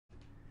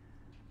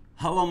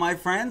Hello, my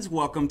friends.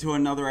 Welcome to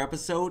another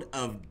episode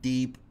of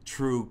Deep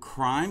True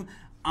Crime.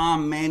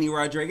 I'm Manny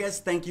Rodriguez.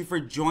 Thank you for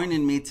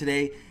joining me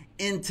today.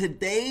 In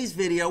today's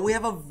video, we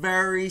have a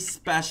very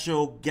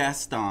special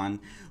guest on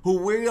who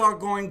we are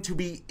going to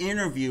be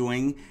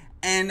interviewing,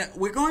 and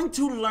we're going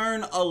to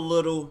learn a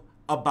little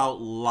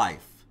about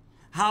life,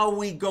 how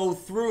we go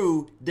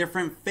through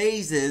different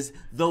phases,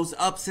 those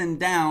ups and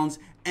downs,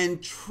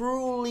 and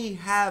truly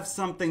have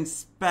something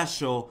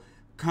special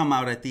come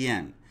out at the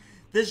end.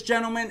 This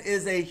gentleman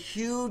is a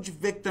huge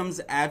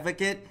victims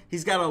advocate.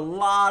 He's got a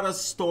lot of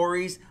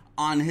stories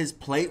on his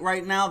plate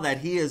right now that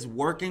he is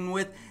working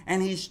with,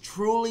 and he's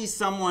truly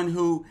someone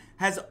who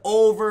has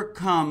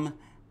overcome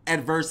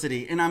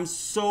adversity. And I'm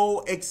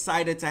so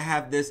excited to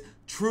have this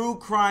true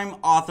crime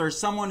author,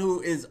 someone who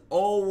is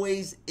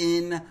always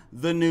in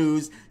the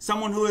news,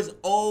 someone who is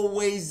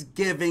always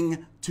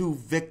giving to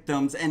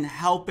victims and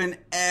helping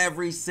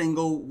every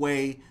single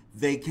way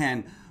they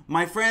can.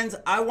 My friends,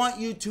 I want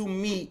you to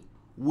meet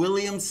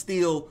William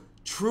Steele,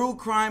 true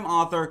crime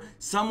author,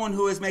 someone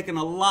who is making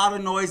a lot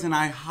of noise, and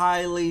I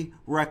highly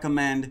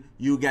recommend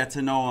you get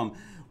to know him.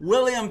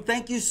 William,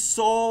 thank you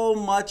so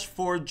much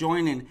for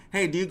joining.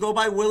 Hey, do you go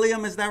by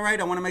William? Is that right?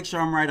 I want to make sure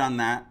I'm right on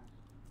that.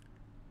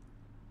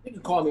 You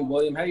can call me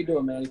William. How you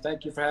doing, man?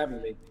 Thank you for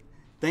having me.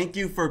 Thank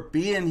you for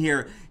being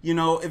here. You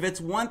know, if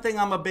it's one thing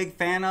I'm a big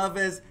fan of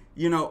is,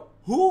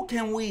 who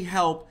can we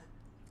help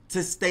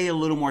to stay a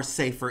little more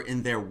safer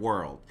in their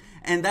world?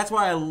 And that's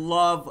why I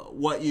love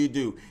what you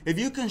do. If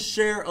you can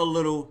share a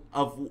little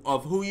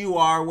of who you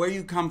are, where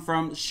you come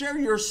from, share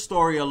your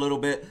story a little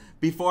bit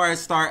before I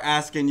start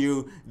asking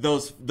you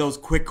those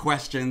quick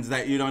questions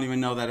that you don't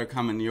even know that are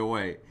coming your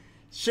way.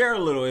 Share a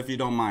little if you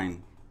don't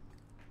mind.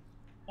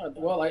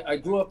 Well, I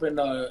grew up in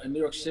New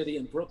York City,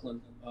 in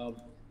Brooklyn, a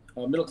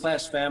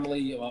middle-class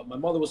family. My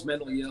mother was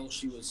mentally ill.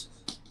 She was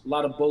a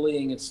lot of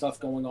bullying and stuff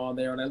going on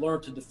there, and I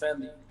learned to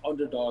defend the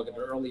underdog at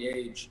an early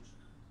age.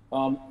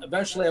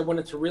 Eventually, I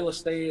went into real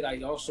estate.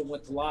 I also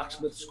went to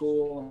locksmith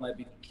school, and I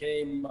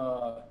became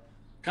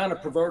kind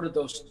of perverted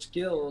those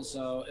skills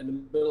in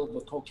the middle of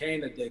a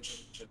cocaine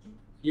addiction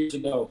years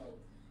ago.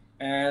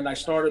 And I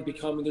started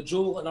becoming a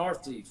jewel and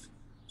art thief.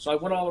 So I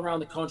went all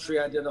around the country.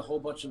 I did a whole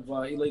bunch of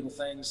illegal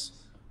things.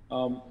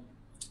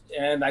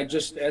 And I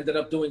just ended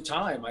up doing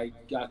time. I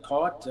got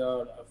caught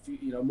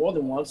more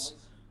than once.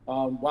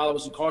 While I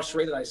was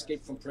incarcerated, I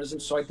escaped from prison.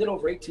 So I did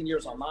over 18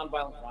 years on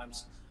nonviolent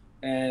crimes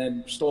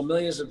and stole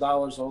millions of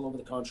dollars all over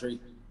the country.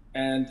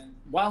 And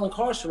while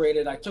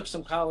incarcerated, I took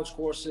some college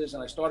courses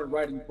and I started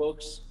writing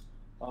books,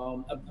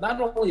 not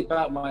only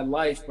about my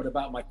life, but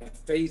about my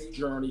faith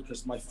journey,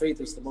 because my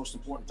faith is the most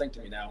important thing to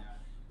me now,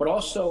 but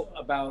also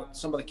about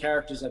some of the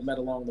characters I've met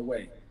along the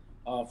way.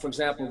 For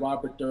example,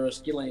 Robert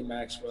Durst, Ghislaine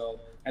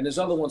Maxwell, and there's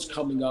other ones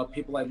coming up,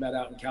 people I met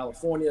out in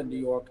California, New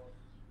York.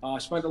 I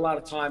spent a lot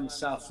of time in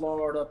South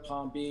Florida,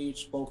 Palm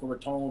Beach, Boca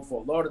Raton,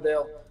 Fort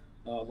Lauderdale,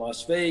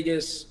 Las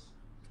Vegas.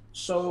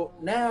 So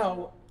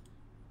now,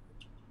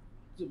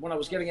 when I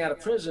was getting out of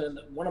prison,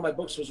 one of my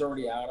books was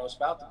already out. I was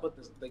about to put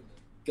the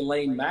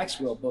Ghislaine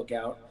Maxwell book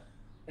out,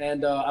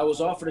 and I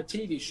was offered a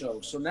TV show.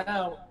 So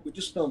now we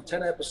just filmed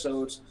 10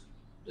 episodes.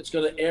 It's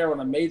going to air on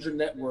a major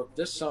network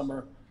this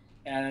summer,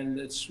 and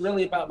it's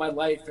really about my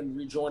life and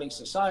rejoining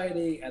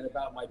society and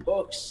about my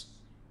books.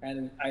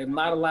 And I am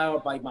not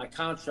allowed by my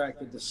contract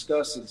to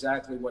discuss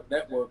exactly what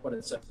network, but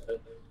it's an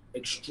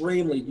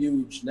extremely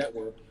huge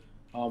network.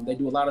 They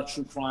do a lot of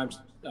true crimes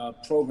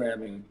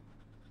programming,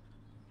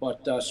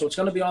 but so it's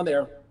going to be on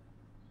there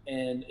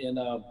in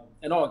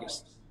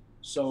August,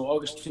 so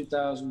August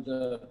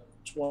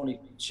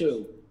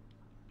 2022,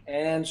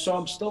 and so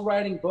I'm still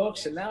writing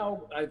books, and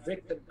now I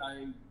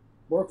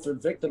work for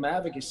victim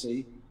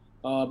advocacy,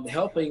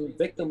 helping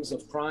victims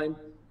of crime,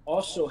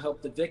 also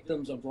help the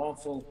victims of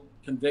wrongful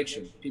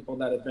conviction, people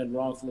that have been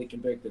wrongfully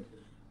convicted.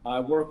 I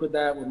work with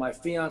that with my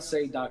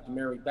fiance, Dr.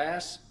 Mary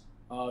Bass.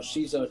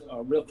 She's a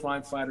real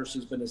crime fighter.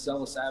 She's been a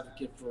zealous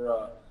advocate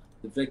for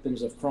the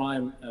victims of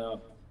crime,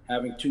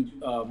 having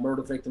 2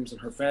 murder victims in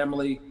her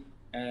family,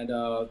 and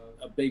a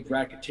big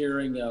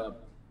racketeering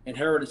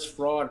inheritance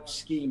fraud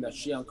scheme that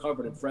she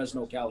uncovered in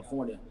Fresno,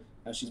 California,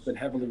 and she's been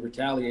heavily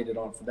retaliated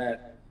on for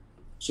that.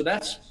 So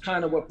that's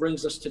kind of what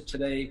brings us to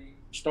today.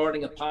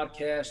 Starting a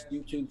podcast,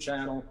 YouTube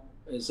channel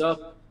is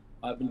up.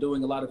 I've been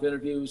doing a lot of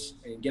interviews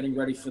and getting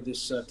ready for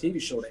this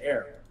TV show to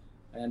air.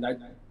 And I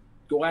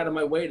go out of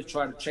my way to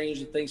try to change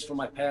the things from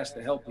my past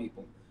to help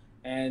people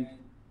and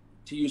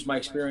to use my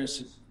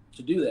experience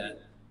to do that.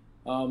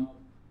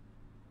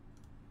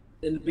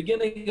 In the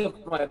beginning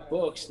of my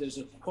books, there's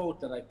a quote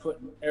that I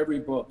put in every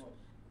book,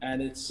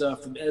 and it's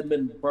from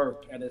Edmund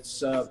Burke, and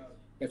it's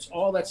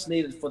all that's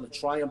needed for the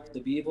triumph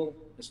of evil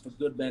is for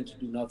good men to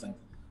do nothing.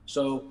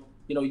 So,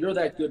 you're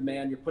that good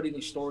man. You're putting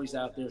these stories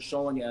out there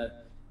showing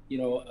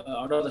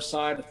another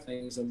side of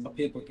things and what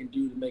people can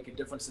do to make a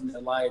difference in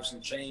their lives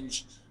and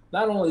change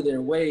not only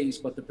their ways,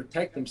 but to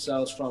protect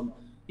themselves from,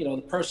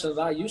 the person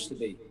that I used to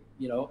be.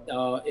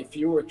 If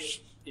you were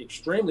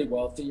extremely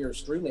wealthy or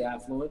extremely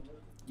affluent,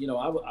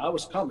 I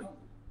was coming,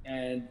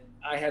 and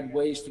I had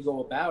ways to go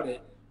about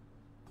it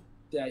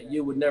that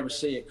you would never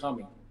see it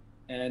coming.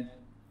 And,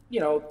 you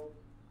know,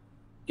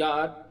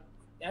 God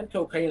and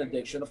cocaine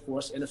addiction, of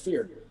course,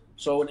 interfered.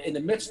 So in the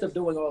midst of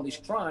doing all these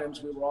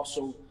crimes, we were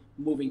also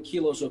moving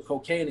kilos of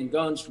cocaine and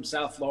guns from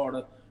South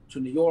Florida to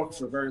New York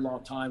for a very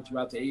long time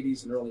throughout the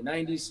 80s and early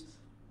 90s.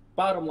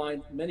 Bottom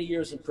line, many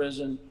years in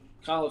prison,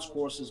 college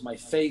courses, my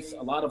faith,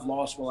 a lot of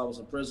loss while I was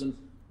in prison,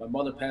 my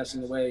mother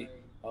passing away,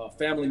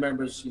 family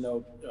members,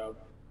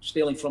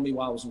 stealing from me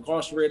while I was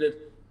incarcerated.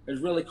 It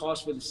really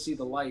cost me to see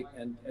the light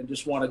and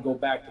just want to go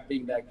back to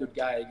being that good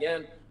guy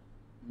again,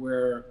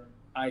 where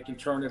I can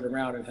turn it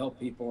around and help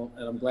people,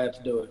 and I'm glad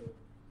to do it.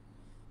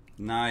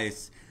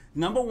 Nice.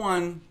 Number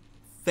one,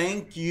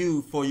 thank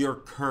you for your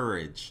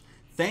courage.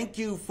 Thank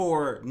you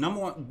for, number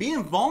one,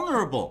 being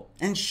vulnerable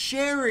and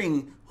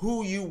sharing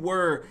who you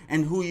were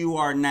and who you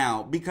are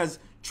now. Because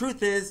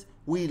truth is,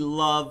 we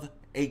love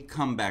a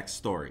comeback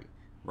story,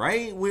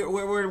 right?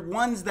 We're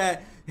ones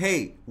that,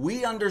 hey,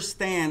 we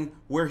understand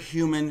we're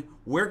human.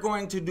 We're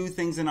going to do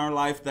things in our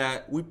life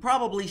that we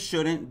probably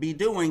shouldn't be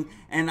doing.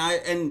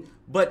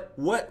 But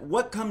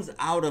what comes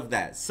out of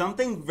that?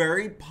 Something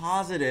very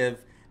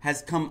positive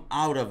has come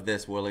out of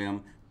this,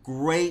 William.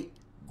 Great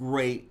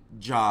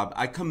job.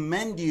 I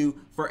commend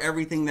you for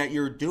everything that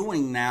you're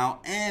doing now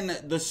and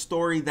the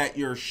story that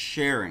you're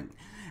sharing.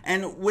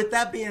 And with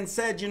that being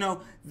said,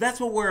 that's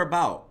what we're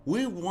about.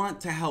 We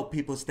want to help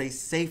people stay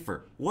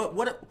safer.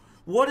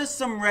 What are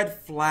some red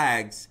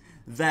flags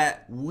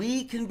that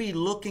we can be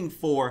looking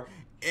for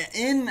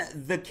in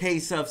the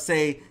case of,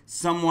 say,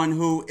 someone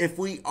who, if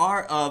we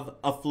are of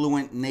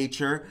affluent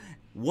nature,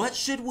 what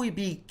should we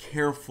be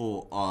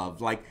careful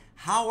of? Like,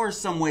 how are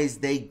some ways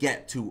they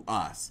get to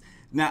us?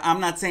 Now, I'm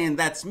not saying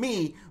that's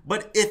me,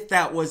 but if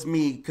that was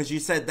me, because you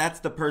said that's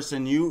the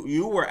person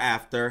you were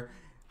after,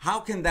 how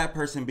can that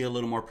person be a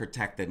little more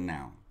protected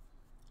now?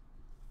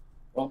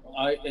 Well,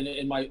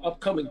 in my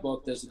upcoming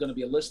book, there's going to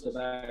be a list of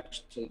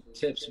actually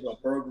tips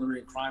about burglary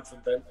and crime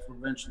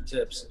prevention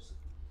tips.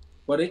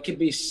 But it could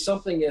be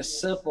something as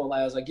simple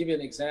as, I'll give you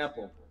an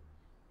example.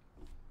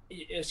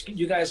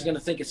 You guys are going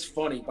to think it's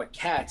funny, but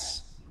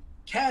cats,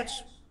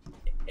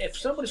 if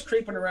somebody's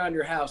creeping around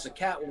your house, a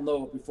cat will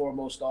know it before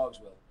most dogs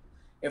will.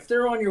 If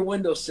they're on your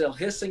windowsill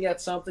hissing at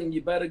something,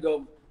 you better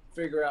go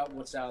figure out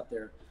what's out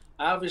there.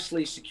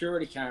 Obviously,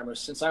 security cameras,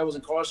 since I was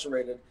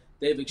incarcerated,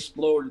 they've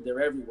exploded.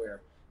 They're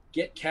everywhere.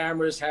 Get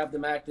cameras, have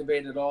them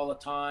activated all the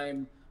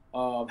time,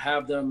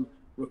 have them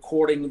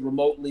recording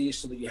remotely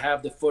so that you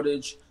have the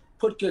footage.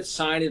 Put good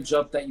signage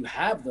up that you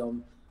have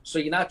them, so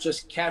you're not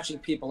just catching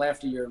people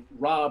after you're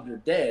robbed or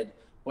dead,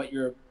 but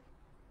you're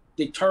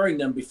deterring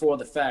them before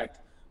the fact.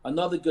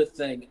 Another good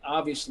thing,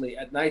 obviously,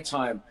 at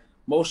nighttime,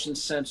 motion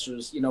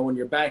sensors, in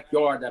your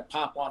backyard that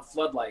pop on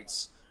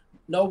floodlights.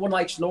 No one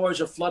likes noise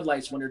or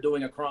floodlights when they're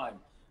doing a crime.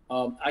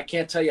 I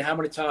can't tell you how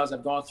many times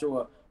I've gone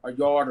through a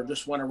yard or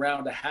just went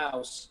around a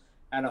house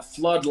and a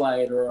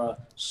floodlight or a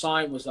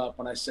sign was up,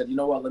 and I said, you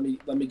know what, let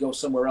me go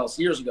somewhere else,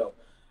 years ago.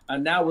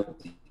 And now with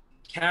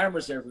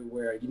cameras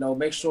everywhere,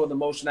 make sure the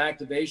motion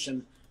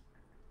activation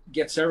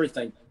gets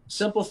everything.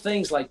 Simple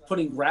things like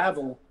putting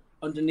gravel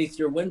underneath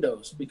your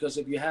windows, because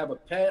if you have a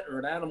pet or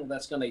an animal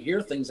that's going to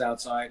hear things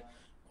outside,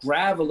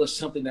 gravel is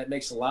something that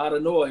makes a lot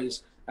of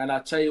noise. And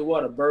I'll tell you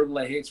what, a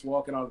burglar hates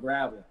walking on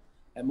gravel,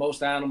 and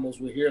most animals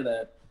will hear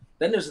that.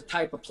 Then there's a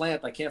type of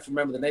plant, I can't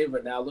remember the name of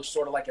it now. It looks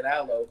sort of like an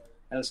aloe,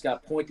 and it's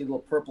got pointy little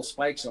purple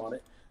spikes on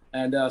it.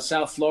 And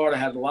South Florida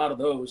had a lot of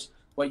those.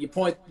 But you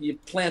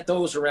plant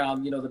those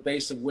around, the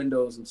base of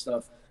windows and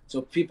stuff,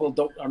 so people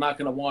are not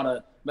going to want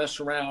to mess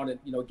around and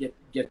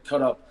get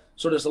cut up.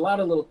 So there's a lot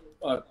of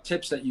little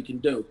tips that you can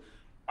do.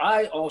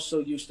 I also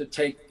used to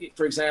take,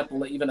 for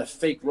example, even a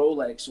fake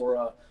Rolex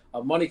or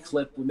a money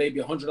clip with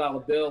maybe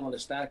 $100 bill and a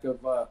stack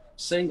of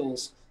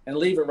singles and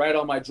leave it right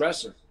on my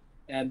dresser.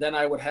 And then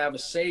I would have a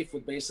safe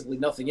with basically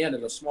nothing in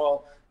it, a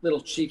small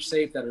little cheap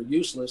safe that are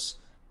useless,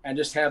 and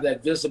just have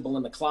that visible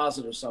in the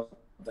closet or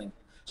something.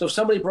 So if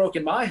somebody broke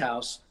in my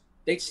house,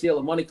 they'd steal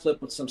a money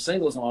clip with some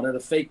singles on it, a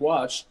fake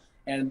watch,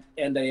 and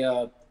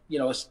a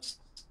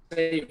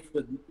safe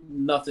with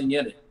nothing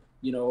in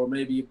it, or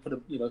maybe you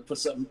put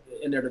something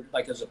in there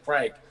like as a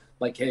prank,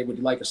 like, hey, would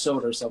you like a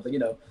soda or something,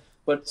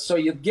 But so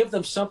you give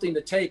them something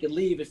to take and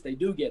leave if they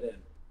do get in.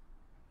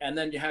 And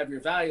then you have your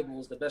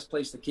valuables. The best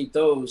place to keep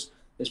those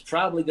is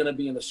probably going to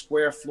be in a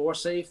square floor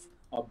safe,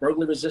 a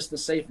burglar resistant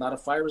safe, not a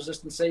fire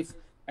resistant safe.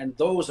 And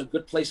those, a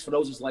good place for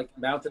those is like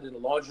mounted in a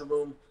laundry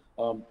room,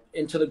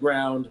 into the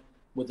ground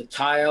with a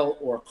tile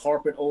or a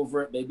carpet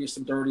over it, maybe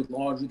some dirty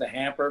laundry, the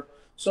hamper.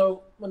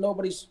 So when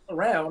nobody's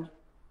around,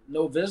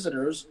 no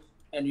visitors,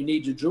 and you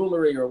need your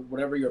jewelry or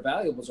whatever your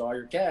valuables are,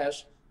 your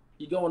cash,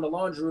 you go in the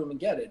laundry room and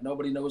get it.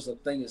 Nobody knows the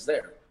thing is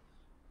there.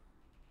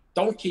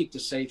 Don't keep the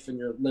safe in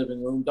your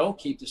living room. Don't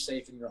keep the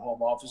safe in your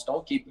home office.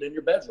 Don't keep it in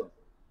your bedroom,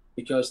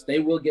 because they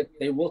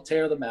will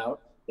tear them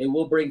out. They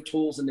will bring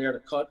tools in there to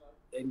cut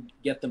and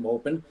get them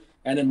open.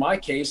 And in my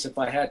case, if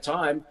I had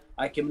time,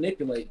 I can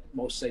manipulate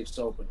most safes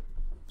open.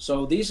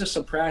 So these are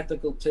some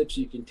practical tips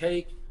you can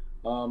take.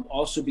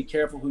 Also be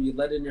careful who you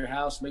let in your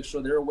house. Make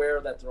sure they're aware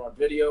that they're on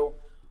video.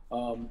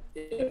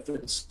 If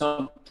it's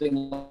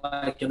something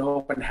like an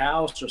open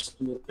house or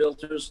something with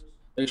filters,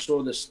 make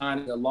sure they're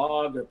signing a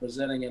log or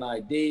presenting an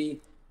ID.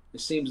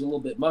 It seems a little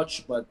bit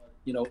much, but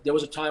there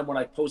was a time when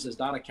I posed as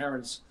Donna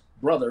Karen's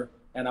brother,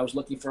 and I was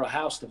looking for a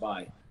house to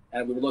buy,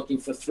 and we were looking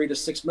for $3 to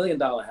 $6 million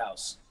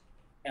house,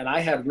 and I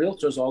had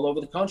realtors all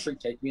over the country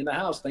take me in the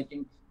house,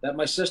 thinking that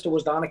my sister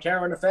was Donna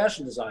Karen, a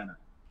fashion designer,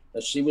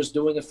 that she was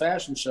doing a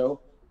fashion show,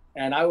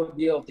 and I would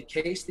be able to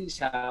case these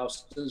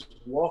houses,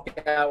 walk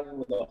out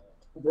with a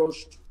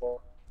brochure,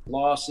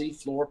 glossy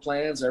floor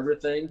plans,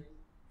 everything,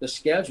 the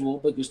schedule,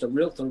 because the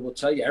realtor will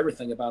tell you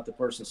everything about the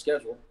person's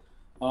schedule.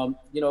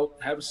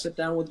 Have a sit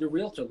down with your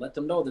realtor. Let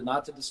them know that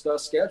not to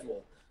discuss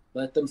schedule.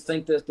 Let them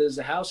think that there's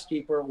a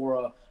housekeeper or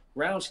a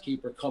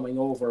groundskeeper coming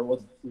over or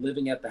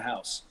living at the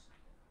house.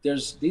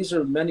 These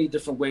are many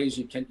different ways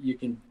you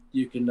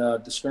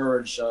can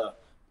discourage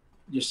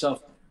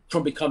yourself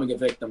from becoming a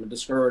victim and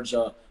discourage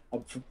a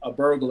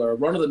burglar, a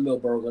run-of-the-mill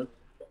burglar,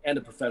 and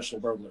a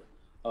professional burglar.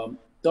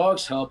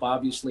 Dogs help,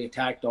 obviously,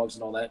 attack dogs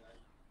and all that.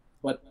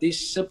 But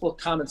these simple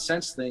common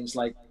sense things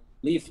like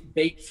leave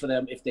bait for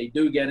them if they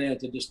do get in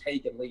to just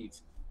take and leave.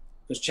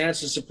 Because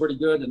chances are pretty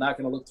good they're not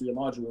going to look through your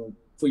laundry room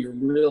for your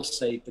real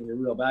safe and your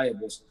real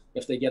valuables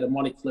if they get a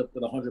money clip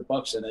with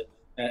 $100 in it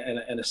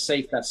and a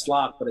safe that's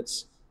locked, but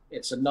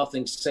it's a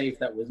nothing safe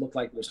that would look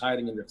like it was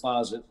hiding in your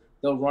closet.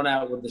 They'll run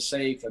out with the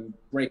safe and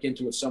break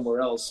into it somewhere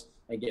else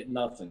and get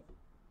nothing.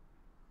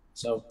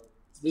 So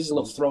these are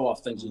little throw-off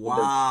things.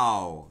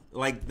 Wow.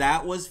 Like,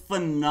 that was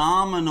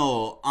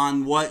phenomenal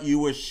on what you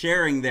were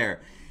sharing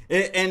there.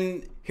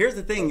 And here's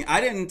the thing.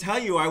 I didn't tell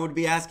you I would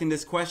be asking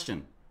this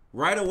question.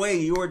 Right away,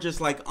 you were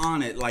just like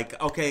on it.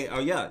 Like, okay, oh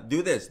yeah,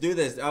 do this, do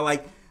this.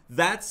 Like,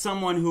 that's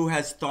someone who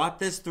has thought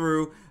this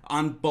through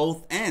on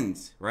both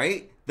ends,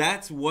 right?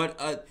 That's what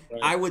right.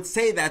 I would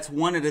say that's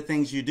one of the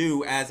things you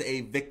do as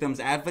a victim's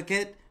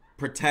advocate.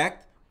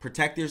 Protect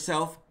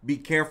yourself, be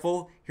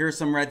careful. Here are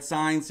some red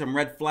signs, some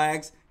red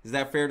flags. Is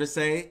that fair to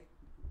say?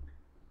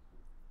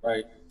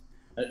 Right.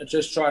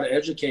 Just try to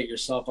educate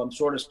yourself. I'm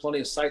sure there's plenty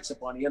of sites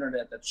up on the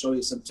internet that show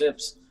you some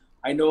tips.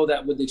 I know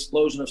that with the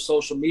explosion of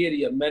social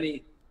media,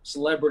 many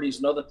celebrities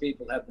and other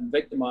people have been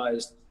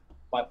victimized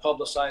by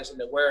publicizing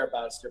their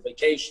whereabouts, their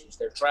vacations,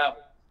 their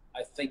travel.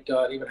 I think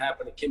it even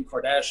happened to Kim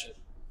Kardashian.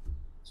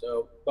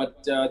 So,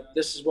 but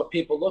this is what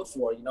people look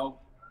for,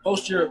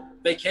 Post your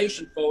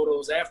vacation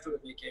photos after the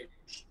vacation.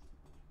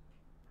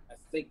 I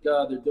think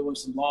they're doing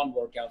some lawn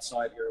work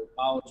outside here. I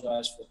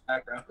apologize for the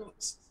background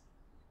noise.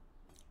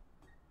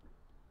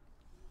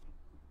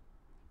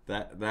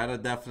 That'll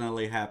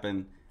definitely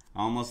happen.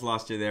 I almost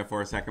lost you there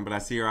for a second, but I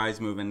see your eyes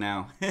moving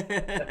now.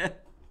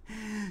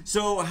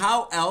 So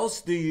how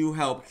else do you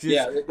help?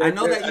 Yeah, I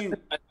know that you...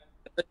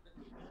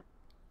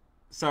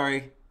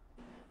 Sorry.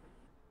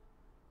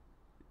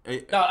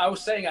 No, I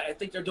was saying I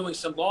think they're doing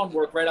some lawn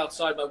work right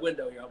outside my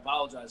window here. I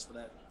apologize for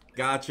that.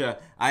 Gotcha.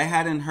 I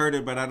hadn't heard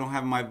it, but I don't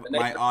have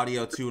my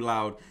audio too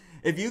loud.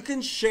 If you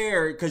can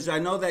share, because I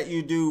know that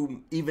you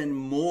do even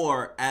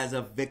more as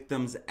a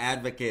victim's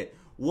advocate,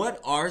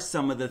 what are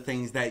some of the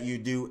things that you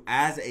do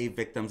as a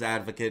victim's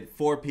advocate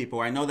for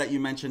people? I know that you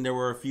mentioned there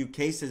were a few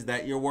cases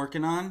that you're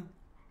working on.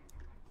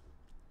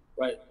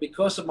 Right.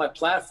 Because of my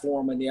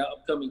platform and the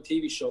upcoming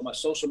TV show, my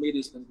social media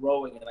has been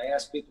growing, and I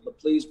ask people to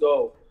please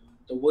go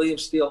to William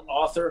Steele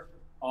Author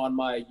on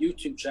my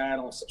YouTube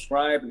channel,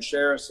 subscribe and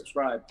share,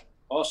 subscribe.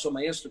 Also,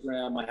 my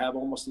Instagram, I have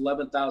almost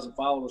 11,000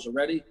 followers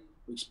already.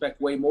 We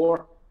expect way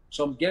more.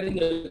 So I'm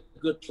getting a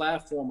good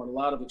platform and a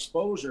lot of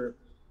exposure.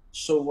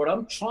 So what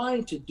I'm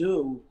trying to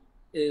do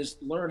is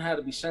learn how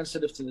to be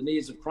sensitive to the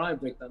needs of crime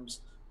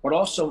victims, but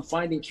also I'm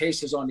finding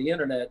cases on the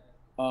internet,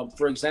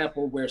 for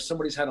example, where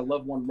somebody's had a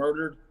loved one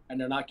murdered and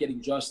they're not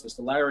getting justice.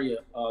 The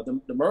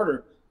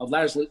murder of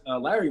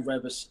Larry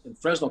Revis in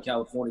Fresno,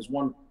 California is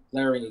one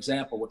glaring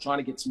example. We're trying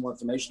to get some more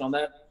information on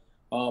that.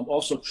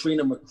 Also,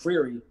 Trina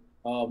McCreary,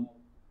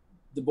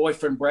 the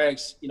boyfriend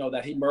brags,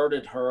 that he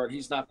murdered her and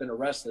he's not been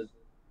arrested.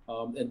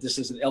 And this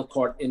is in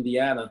Elkhart,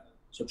 Indiana.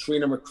 So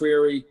Trina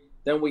McCreary.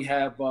 Then we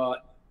have the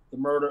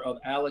murder of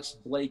Alex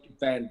Blake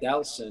Van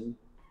Delsen.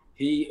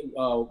 He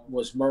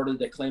was murdered.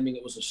 They're claiming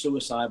it was a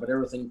suicide, but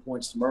everything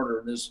points to murder,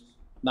 and there's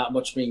not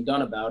much being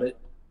done about it.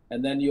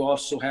 And then you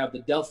also have the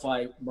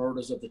Delphi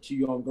murders of the two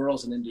young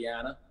girls in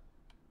Indiana.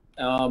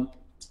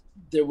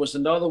 There was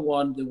another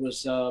one. There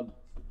was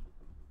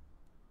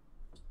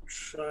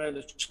trying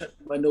to check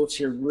my notes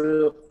here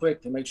real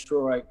quick to make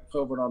sure I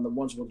covered on the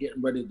ones we're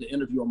getting ready to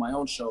interview on my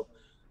own show.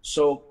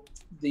 So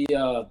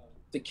the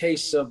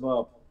case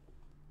of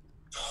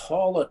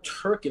Paula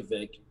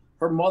Turkovic,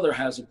 her mother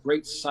has a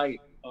great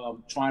site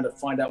trying to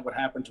find out what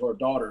happened to her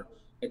daughter.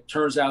 It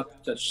turns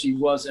out that she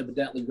was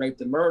evidently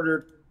raped and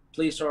murdered.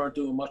 Police aren't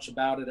doing much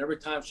about it. Every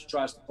time she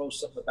tries to post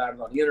something about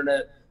it on the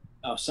internet,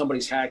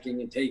 somebody's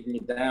hacking and taking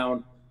it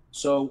down.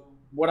 So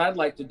what I'd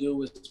like to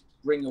do is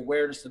bring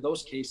awareness to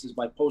those cases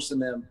by posting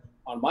them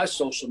on my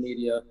social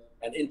media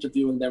and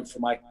interviewing them for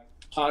my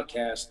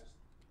podcast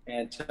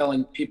and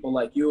telling people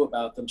like you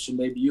about them, so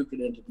maybe you could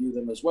interview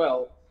them as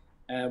well.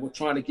 And we're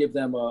trying to give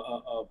them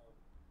a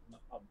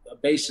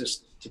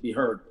basis to be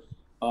heard.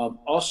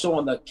 Also,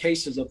 on the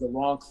cases of the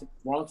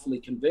wrongfully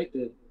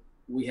convicted,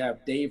 we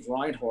have Dave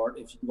Reinhardt.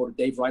 If you can go to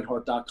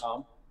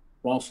davereinhardt.com,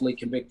 wrongfully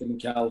convicted in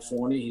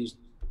California. He's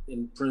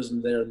in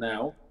prison there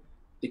now.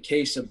 The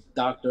case of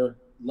Dr.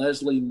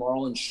 Leslie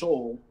Marlin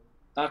Scholl.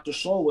 Dr.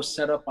 Scholl was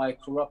set up by a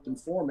corrupt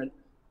informant,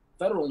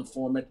 federal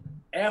informant,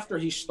 after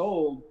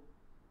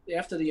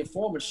the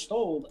informant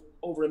stole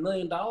over $1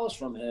 million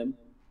from him,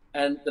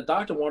 and the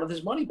doctor wanted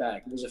his money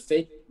back. It was a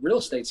fake real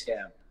estate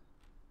scam.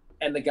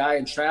 And the guy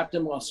entrapped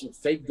him on some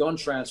fake gun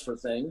transfer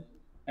thing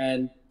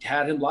and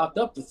had him locked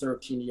up for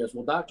 13 years.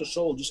 Well, Dr.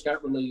 Scholl just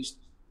got released,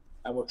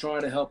 and we're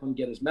trying to help him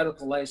get his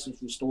medical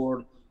license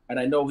restored. And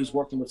I know he's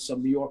working with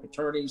some New York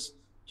attorneys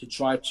to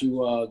try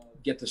to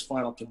get this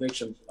final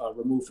conviction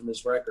removed from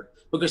his record.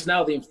 Because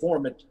now the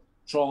informant,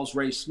 Charles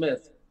Ray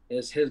Smith,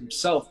 is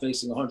himself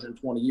facing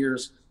 120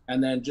 years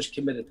and then just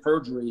committed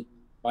perjury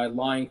by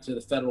lying to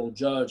the federal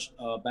judge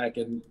back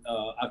in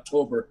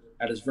October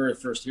at his very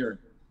first hearing.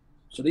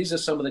 So these are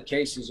some of the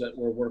cases that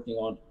we're working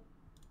on.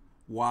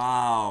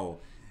 Wow.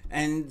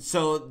 And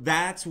so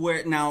that's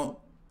where, now,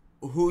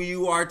 who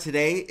you are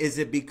today, is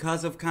it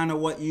because of kind of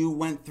what you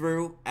went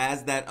through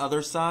as that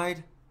other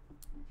side?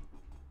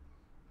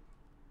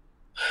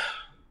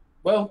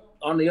 Well,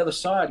 on the other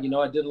side,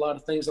 I did a lot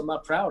of things I'm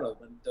not proud of.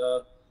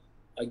 And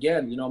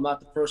again, I'm not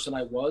the person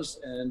I was.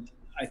 And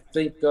I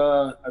think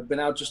I've been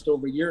out just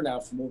over a year now,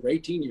 from over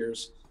 18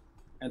 years.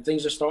 And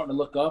things are starting to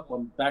look up.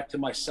 I'm back to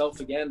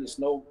myself again. There's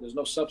no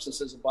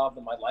substances involved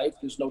in my life.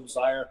 There's no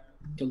desire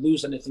to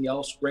lose anything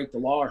else, break the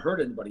law, or hurt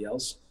anybody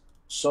else.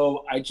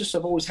 So I just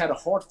have always had a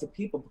heart for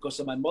people because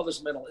of my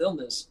mother's mental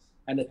illness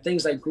and the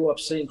things I grew up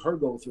seeing her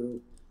go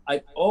through.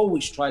 I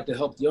always tried to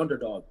help the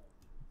underdog.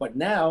 But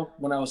now,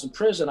 when I was in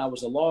prison, I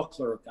was a law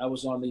clerk. I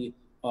was on the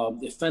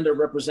offender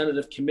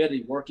representative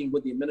committee, working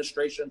with the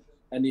administration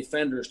and the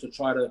offenders to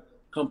try to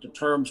come to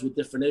terms with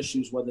different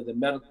issues, whether the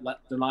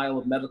denial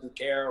of medical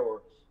care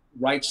or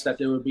rights that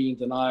they were being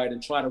denied,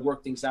 and try to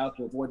work things out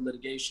to avoid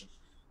litigation.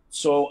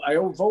 So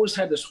I've always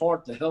had this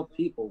heart to help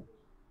people.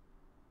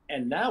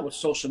 And now with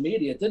social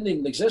media, it didn't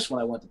even exist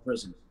when I went to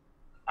prison.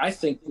 I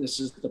think this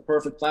is the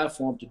perfect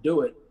platform to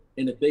do it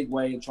in a big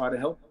way and try to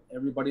help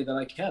everybody that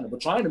I can. We're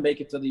trying to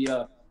make it to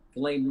the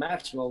Ghislaine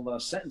Maxwell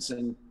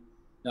sentencing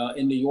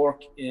in New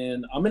York.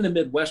 And I'm in the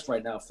Midwest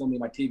right now filming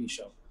my TV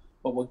show,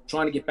 but we're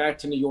trying to get back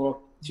to New York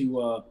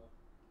to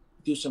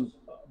do some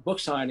book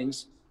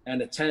signings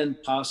and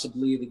attend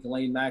possibly the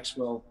Ghislaine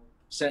Maxwell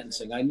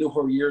sentencing. I knew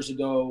her years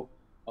ago.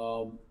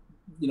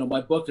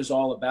 My book is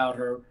all about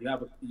her.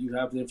 You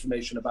have the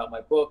information about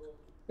my book.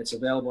 It's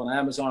available on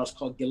Amazon. It's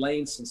called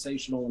Ghislaine,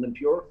 Sensational and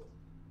Impure.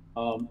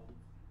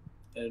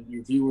 And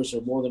your viewers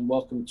are more than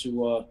welcome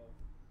to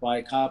buy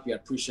a copy. I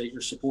appreciate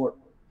your support.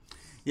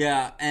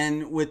 Yeah,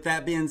 and with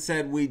that being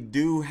said, we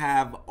do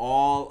have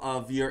all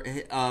of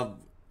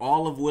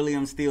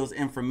William Steele's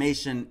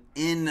information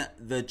in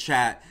the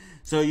chat.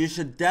 So you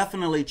should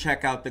definitely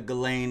check out the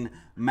Ghislaine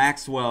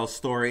Maxwell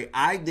story.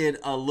 I did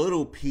a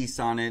little piece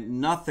on it,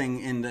 nothing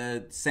in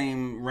the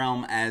same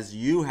realm as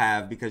you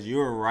have, because you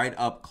were right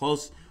up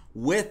close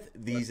with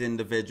these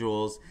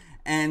individuals.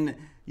 And,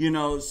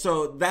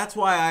 so that's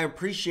why I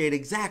appreciate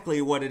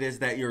exactly what it is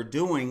that you're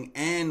doing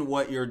and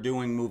what you're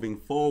doing moving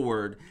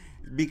forward.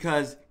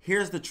 Because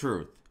here's the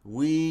truth.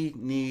 We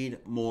need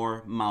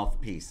more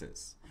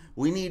mouthpieces.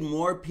 We need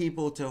more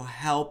people to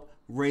help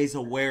raise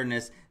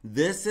awareness.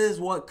 This is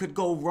what could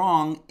go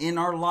wrong in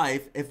our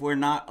life if we're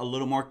not a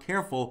little more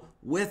careful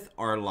with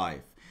our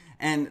life.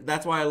 And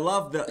that's why I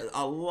love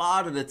a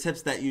lot of the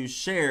tips that you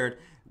shared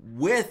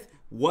with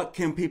what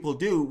can people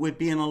do with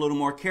being a little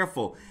more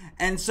careful.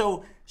 And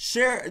so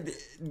share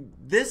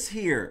this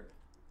here.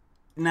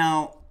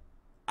 Now,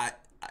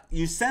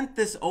 you sent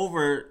this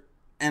over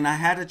and I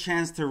had a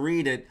chance to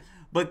read it,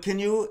 but can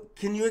you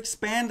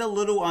expand a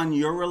little on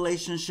your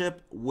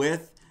relationship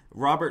with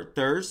Robert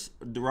Durst?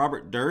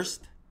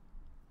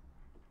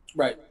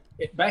 Right.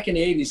 Back in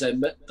the 80s, I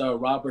met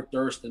Robert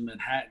Durst in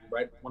Manhattan,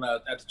 right?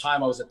 At the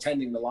time I was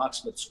attending the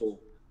Locksmith school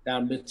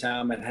down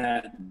Midtown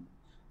Manhattan.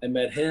 I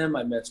met him,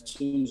 I met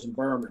Susan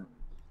Berman.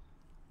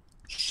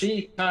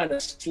 She kind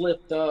of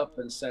slipped up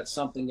and said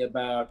something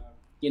about,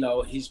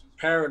 he's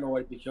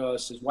paranoid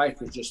because his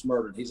wife was just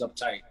murdered. He's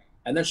uptight.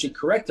 And then she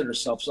corrected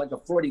herself. It's like a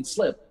Freudian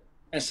slip,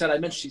 and said, I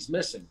meant she's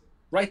missing.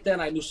 Right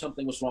then I knew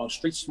something was wrong.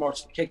 Street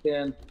smarts kicked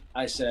in.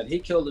 I said, he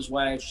killed his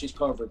wife. She's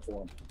covering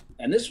for him.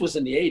 And this was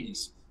in the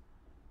 80s.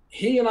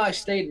 He and I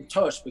stayed in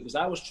touch because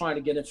I was trying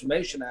to get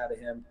information out of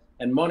him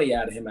and money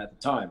out of him at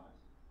the time.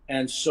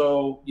 And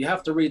so you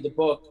have to read the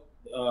book.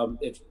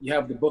 If you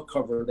have the book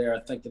cover there, I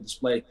think, to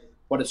display,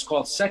 but it's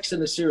called Sex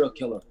and the Serial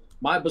Killer,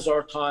 My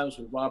Bizarre Times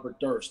with Robert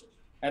Durst.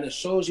 And it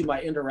shows you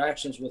my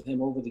interactions with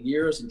him over the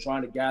years and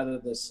trying to gather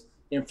this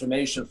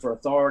information for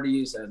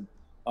authorities. And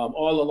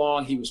all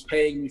along, he was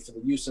paying me for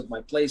the use of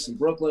my place in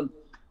Brooklyn.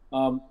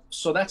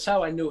 So that's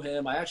how I knew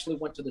him. I actually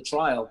went to the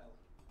trial.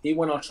 He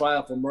went on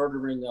trial for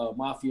murdering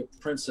mafia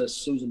princess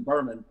Susan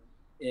Berman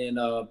in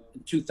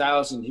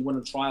 2000. He went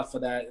on trial for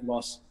that in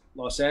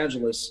Los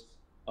Angeles.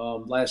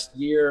 last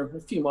year, a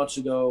few months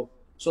ago.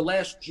 So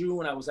last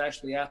June, I was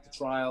actually at the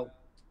trial.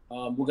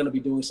 We're going to be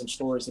doing some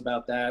stories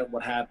about that,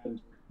 what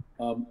happened.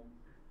 Um,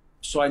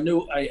 so I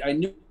knew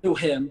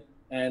him,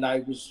 and I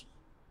was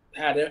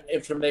had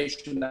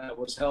information that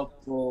was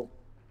helpful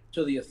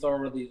to the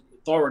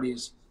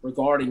authorities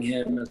regarding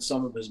him and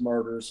some of his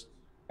murders.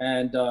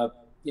 And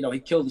he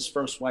killed his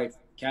first wife,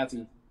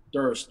 Kathy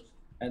Durst.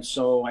 And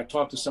so I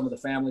talked to some of the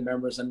family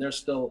members, and they're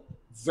still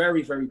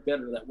very, very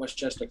bitter that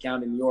Westchester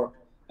County, New York,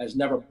 has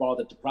never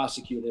bothered to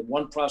prosecute him.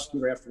 One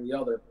prosecutor after the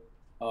other,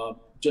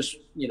 just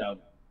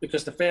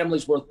because the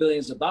family's worth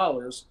billions of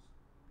dollars,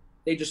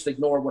 they just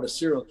ignore what a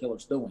serial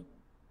killer's doing.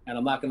 And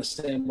I'm not going to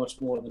say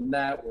much more than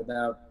that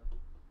without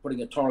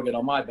putting a target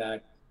on my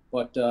back.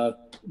 But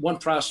one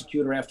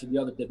prosecutor after the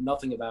other did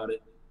nothing about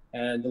it.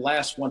 And the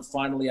last one,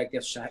 finally, I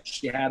guess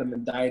she had him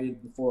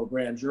indicted before a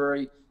grand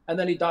jury. And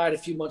then he died a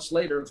few months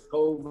later of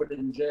COVID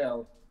in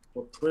jail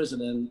or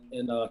prison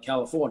in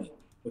California,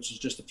 which is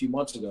just a few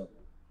months ago.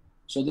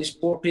 So these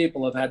poor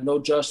people have had no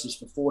justice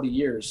for 40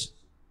 years.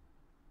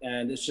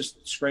 And it's just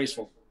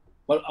disgraceful.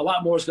 But a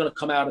lot more is going to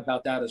come out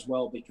about that as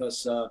well,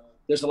 because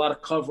there's a lot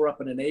of cover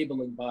up and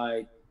enabling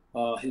by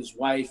his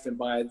wife and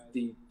by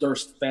the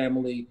Durst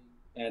family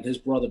and his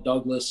brother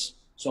Douglas.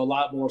 So a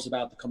lot more is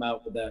about to come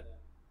out with that.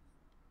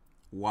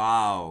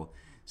 Wow.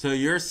 So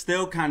you're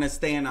still kind of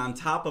staying on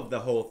top of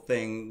the whole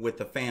thing with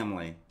the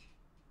family.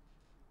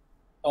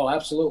 Oh,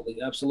 absolutely,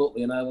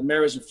 absolutely. And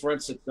Mary's a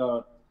forensic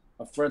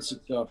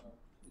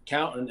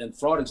accountant and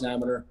fraud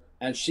examiner,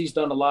 and she's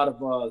done a lot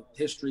of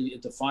history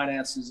into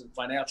finances and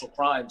financial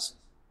crimes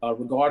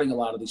regarding a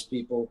lot of these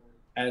people.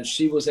 And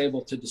she was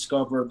able to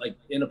discover like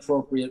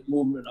inappropriate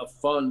movement of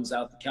funds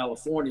out to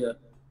California.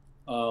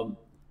 I'm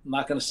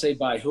not going to say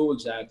by who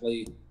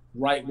exactly,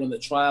 right when the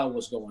trial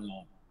was going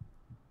on,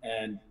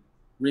 and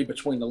read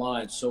between the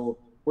lines. So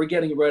we're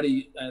getting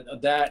ready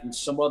at that and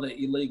some other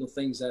illegal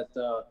things that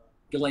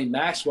Ghislaine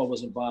Maxwell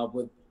was involved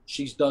with.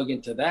 She's dug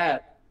into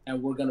that,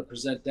 and we're going to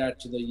present that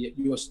to the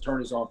U.S.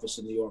 Attorney's Office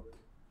in New York,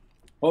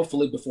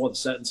 hopefully before the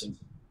sentencing.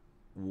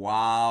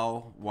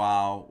 Wow,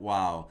 wow,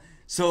 wow.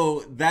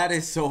 So that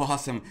is so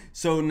awesome.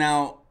 So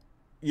now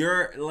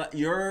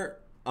your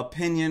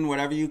opinion,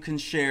 whatever you can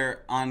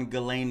share on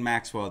Ghislaine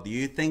Maxwell, do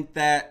you think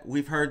that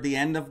we've heard the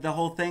end of the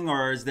whole thing,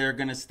 or is there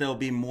going to still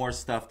be more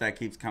stuff that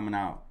keeps coming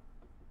out?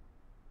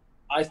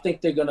 I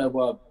think they're going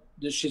to,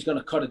 she's going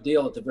to cut a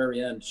deal at the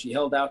very end. She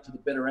held out to the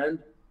bitter end.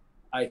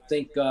 I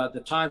think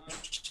the time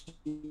she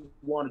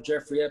wanted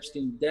Jeffrey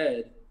Epstein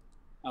dead,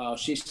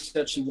 she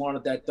said she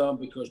wanted that done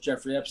because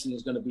Jeffrey Epstein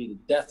is going to be the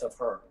death of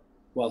her.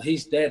 Well,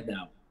 he's dead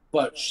now,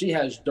 but she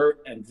has dirt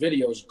and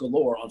videos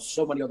galore on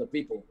so many other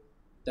people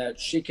that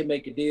she can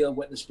make a deal,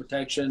 witness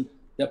protection,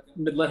 that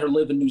let her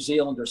live in New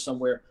Zealand or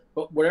somewhere.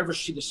 But wherever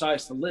she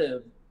decides to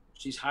live,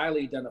 she's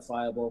highly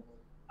identifiable.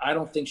 I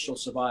don't think she'll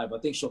survive. I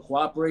think she'll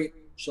cooperate.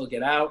 She'll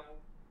get out.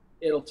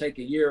 It'll take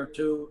a year or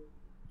two.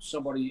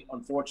 Somebody,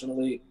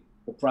 unfortunately,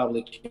 will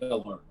probably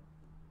kill her.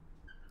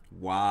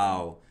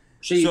 Wow.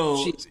 She's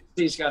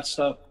got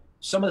stuff.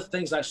 Some of the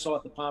things I saw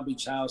at the Palm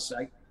Beach house,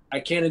 I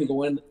can't even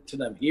go into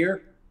them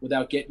here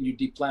without getting you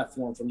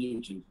deplatformed from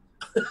YouTube.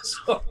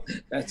 So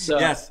that's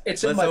yes.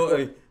 It's in my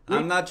book.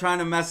 I'm not trying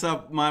to mess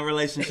up my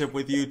relationship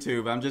with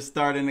YouTube. I'm just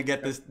starting to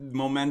get this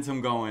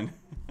momentum going.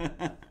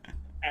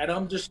 and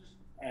I'm just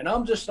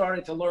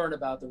starting to learn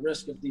about the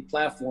risk of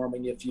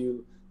deplatforming if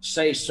you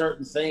say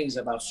certain things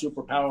about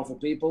super powerful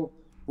people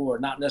who are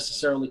not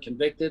necessarily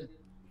convicted.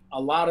 A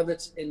lot of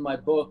it's in my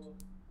book.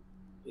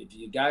 If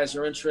you guys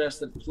are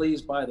interested,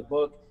 please buy the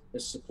book.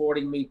 It's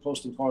supporting me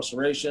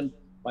post-incarceration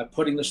by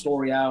putting the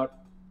story out.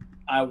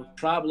 I'm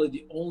probably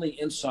the only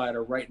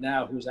insider right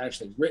now who's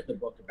actually written a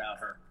book about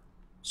her.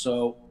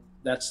 So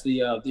that's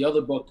the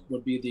other book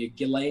would be the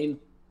Ghislaine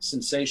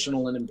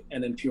Sensational and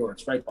Impure.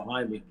 It's right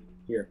behind me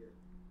here.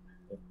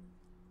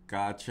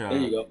 Gotcha. There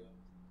you go.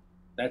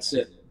 That's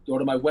it. Go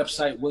to my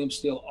website,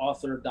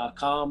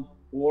 williamsteeleauthor.com,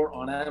 or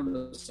on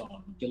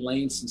Amazon,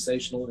 Ghislaine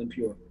Sensational and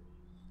Impure.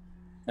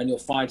 And you'll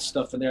find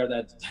stuff in there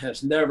that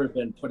has never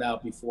been put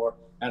out before.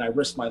 And I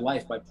risked my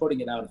life by putting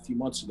it out a few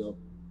months ago.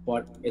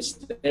 But it's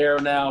there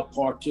now.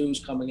 Part 2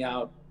 is coming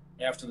out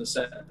after the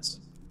sentence.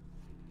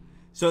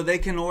 So they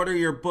can order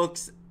your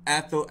books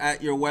at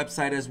your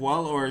website as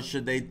well, or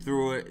should they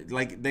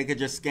they could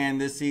just scan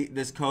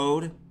this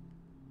code?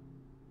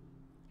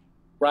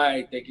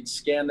 Right, they can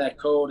scan that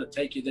code and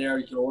take you there.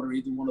 You can order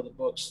either one of the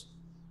books,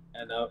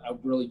 and I'm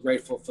really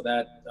grateful for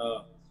that.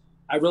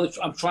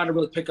 I'm trying to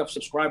really pick up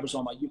subscribers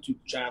on my YouTube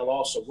channel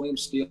also, William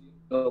Steele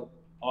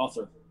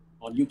Author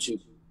on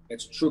YouTube.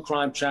 It's a true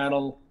crime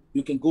channel.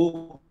 You can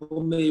Google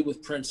me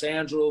with Prince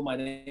Andrew. My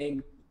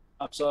name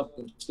pops up.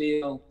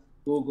 Steele.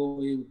 Google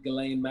me with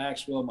Ghislaine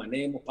Maxwell. My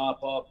name will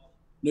pop up.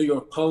 New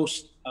York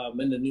Post. I'm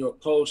in the New York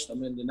Post.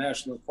 I'm in the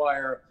National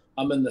Enquirer.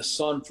 I'm in the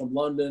Sun from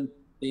London.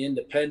 The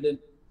Independent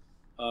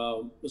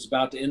was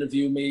about to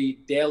interview me.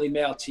 Daily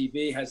Mail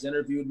TV has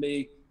interviewed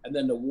me. And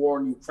then the war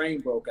in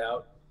Ukraine broke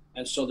out.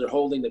 And so they're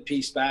holding the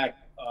piece back.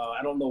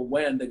 I don't know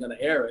when they're going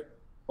to air it,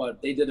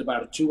 but they did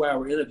about a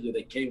 2-hour interview.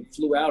 They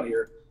flew out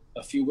here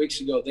a few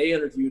weeks ago. They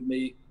interviewed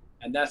me,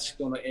 and that's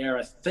going to air,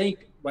 I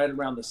think, right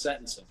around the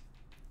sentencing.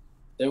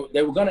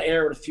 They were going to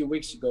air it a few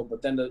weeks ago,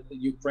 but then the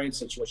Ukraine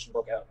situation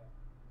broke out.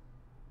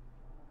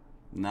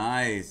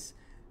 Nice.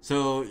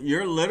 So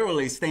you're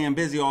literally staying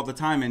busy all the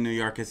time in New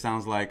York, it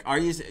sounds like.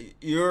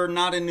 You're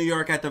not in New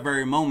York at the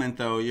very moment,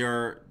 though.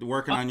 You're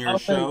working on your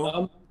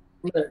show?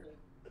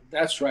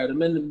 That's right.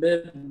 I'm in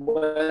the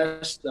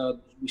Midwest.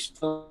 We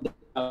filmed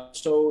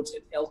episodes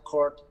in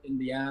Elkhart,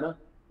 Indiana,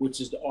 which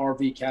is the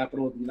RV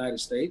capital of the United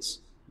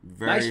States.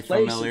 Very nice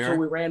place familiar. until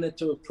we ran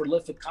into a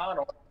prolific con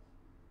artist.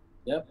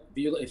 Yep.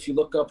 If you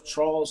look up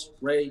Charles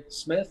Ray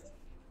Smith,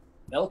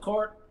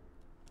 Elkhart,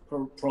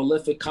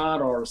 prolific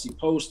con artist. He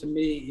posed to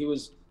me. He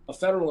was a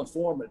federal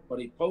informant, but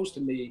he posed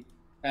to me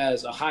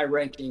as a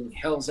high-ranking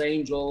Hell's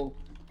Angel.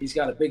 He's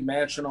got a big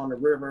mansion on the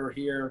river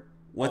here.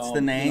 What's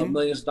the name? You know,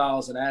 millions of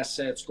dollars in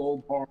assets,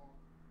 gold bar.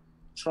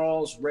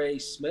 Charles Ray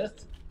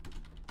Smith,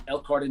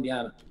 Elkhart,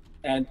 Indiana.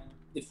 And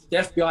if the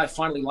FBI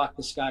finally locked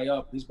this guy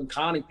up, he's been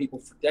conning people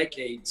for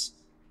decades.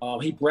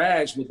 He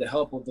brags with the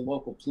help of the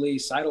local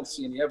police. I don't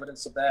see any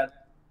evidence of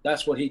that.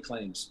 That's what he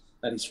claims,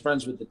 that he's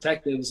friends with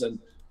detectives. And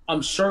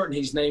I'm certain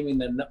he's naming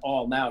them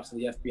all now to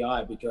the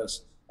FBI,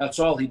 because that's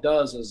all he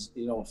does is,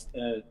 you know,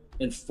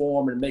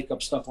 inform and make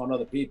up stuff on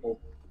other people.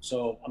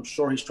 So I'm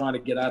sure he's trying to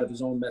get out of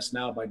his own mess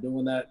now by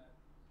doing that,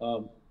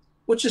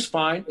 which is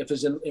fine. If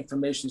his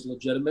information is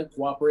legitimate,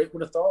 cooperate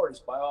with authorities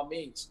by all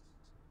means.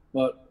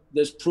 But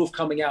there's proof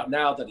coming out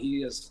now that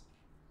he has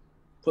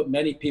put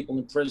many people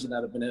in prison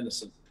that have been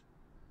innocent.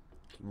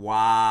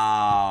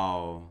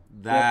 Wow.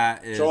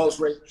 That is... Charles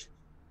Ray.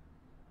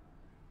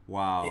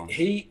 Wow.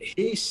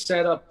 He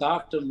set up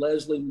Dr.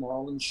 Leslie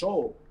Marlin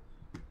Scholl.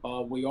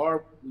 We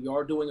are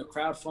doing a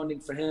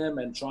crowdfunding for him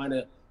and trying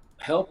to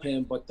help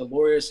him, but the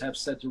lawyers have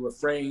said to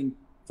refrain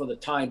for the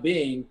time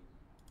being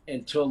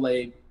until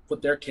they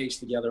put their case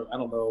together. I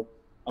don't know.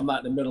 I'm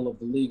not in the middle of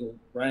the legal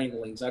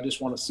wranglings. I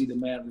just want to see the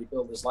man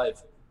rebuild his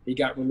life. He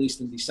got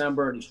released in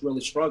December and he's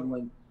really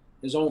struggling.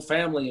 His own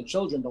family and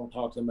children don't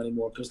talk to him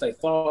anymore because they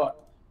thought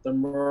the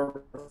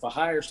murder for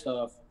hire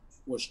stuff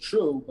was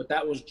true, but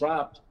that was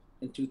dropped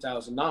in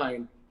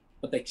 2009.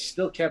 But they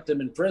still kept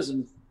him in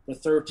prison for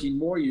 13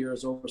 more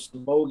years over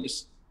some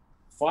bogus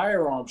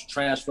firearms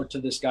transferred to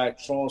this guy,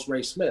 Charles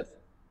Ray Smith.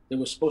 There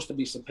was supposed to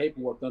be some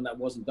paperwork done that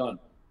wasn't done.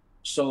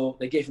 So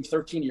they gave him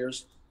 13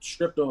 years,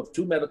 stripped him of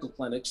 2 medical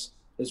clinics.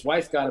 His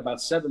wife got about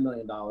 $7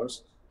 million.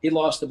 He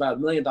lost about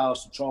 $1 million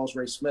to Charles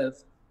Ray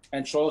Smith.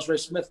 And Charles Ray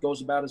Smith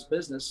goes about his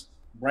business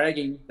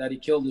bragging that he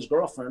killed his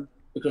girlfriend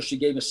because she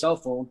gave his cell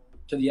phone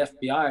to the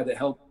FBI to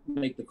help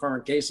make the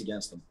current case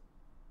against him.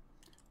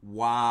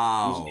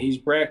 Wow. He's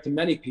bragged to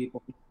many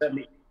people.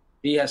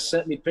 He has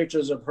sent me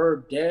pictures of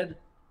her dead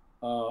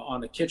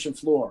on the kitchen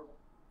floor.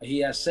 He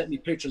has sent me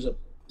pictures of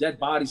dead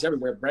bodies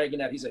everywhere, bragging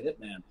that he's a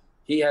hitman.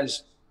 He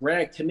has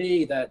bragged to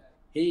me that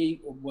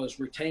he was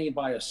retained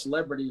by a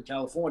celebrity in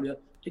California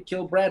to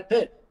kill Brad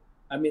Pitt.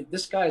 I mean,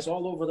 this guy's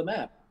all over the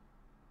map.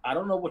 I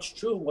don't know what's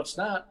true and what's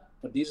not,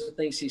 but these are the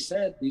things he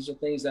said. These are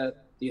things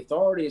that the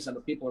authorities and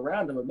the people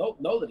around him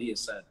know that he has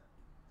said.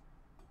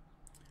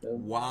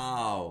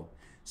 Wow.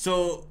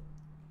 So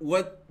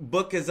what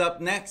book is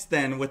up next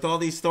then with all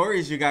these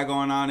stories you got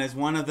going on? Is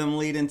one of them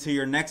leading to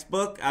your next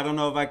book? I don't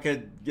know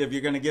if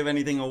you're going to give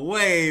anything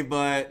away,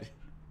 but...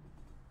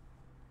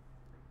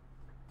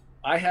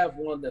 I have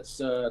one that's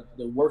the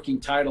working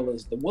title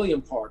is The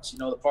William Parts, you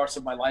know, the parts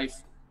of my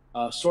life,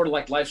 sort of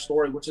like life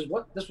story, which is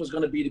what this was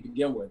going to be to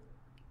begin with.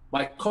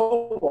 My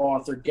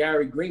co-author,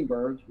 Gary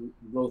Greenberg, who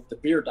wrote the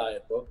Beer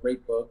Diet book,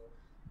 great book,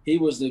 he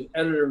was the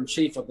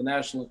editor-in-chief of the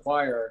National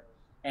Enquirer.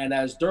 And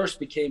as Durst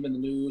became in the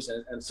news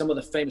and some of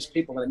the famous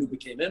people that I knew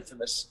became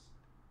infamous,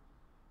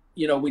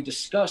 you know, we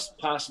discussed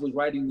possibly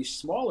writing these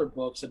smaller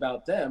books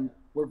about them,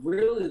 where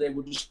really they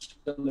were just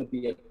going to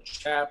be a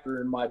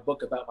chapter in my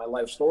book about my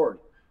life story.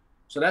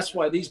 So that's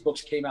why these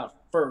books came out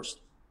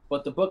first.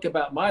 But the book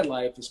about my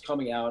life is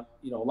coming out,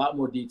 you know, a lot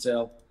more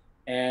detail.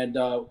 And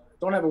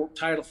don't have a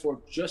title for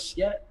it just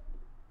yet.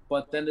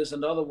 But then there's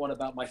another one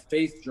about my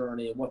faith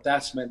journey and what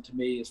that's meant to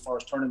me as far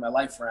as turning my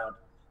life around.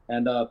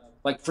 And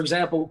like, for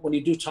example, when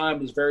you do time,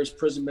 there's various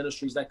prison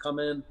ministries that come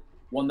in.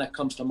 One that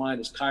comes to mind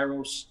is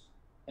Kairos.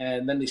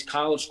 And then these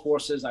college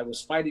courses, I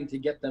was fighting to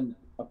get them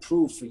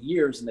approved for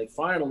years, and they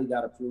finally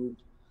got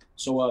approved.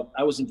 So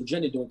I was in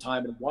Virginia doing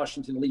time, and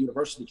Washington Lee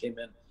University came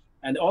in.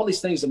 And all these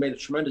things have made a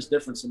tremendous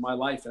difference in my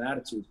life and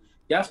attitude.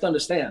 You have to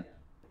understand,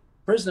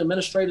 prison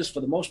administrators,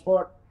 for the most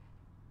part,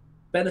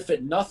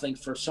 benefit nothing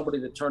for somebody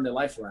to turn their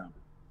life around.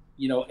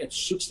 You know, it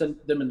shoots them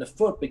in the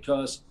foot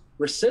because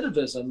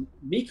recidivism,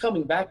 me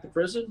coming back to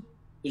prison,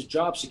 is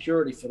job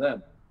security for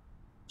them.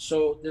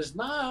 So there's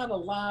not a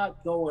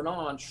lot going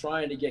on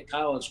trying to get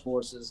college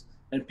courses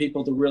and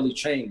people to really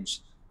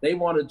change. They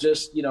want to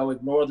just, you know,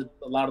 ignore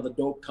a lot of the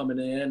dope coming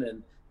in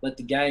and let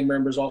the gang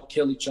members all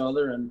kill each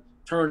other. And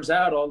turns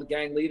out all the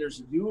gang leaders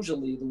are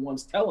usually the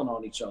ones telling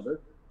on each other.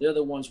 They're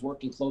the ones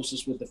working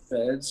closest with the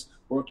feds,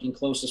 working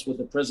closest with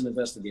the prison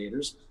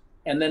investigators.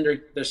 And then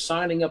they're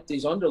signing up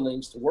these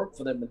underlings to work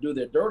for them and do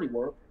their dirty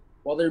work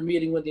while they're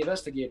meeting with the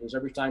investigators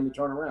every time you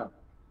turn around.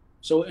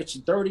 So it's a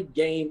dirty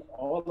game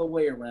all the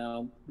way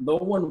around. No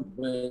one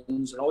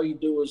wins, and all you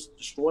do is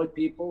destroy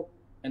people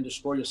and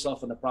destroy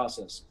yourself in the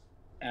process.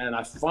 And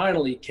I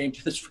finally came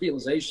to this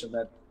realization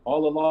that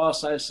all the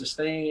loss I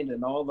sustained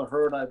and all the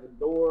hurt I've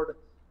endured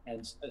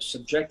and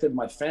subjected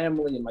my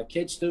family and my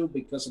kids to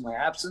because of my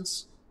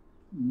absence,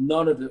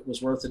 none of it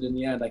was worth it in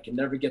the end. I can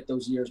never get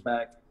those years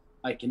back.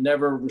 I can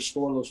never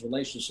restore those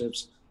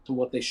relationships to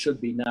what they should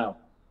be now.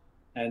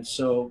 And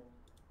so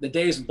the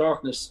days of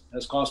darkness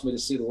has caused me to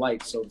see the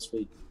light, so to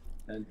speak.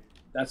 And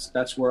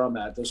that's where I'm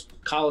at. Those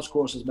college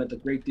courses meant a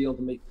great deal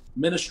to me.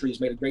 Ministries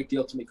made a great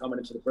deal to me coming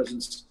into the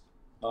prisons.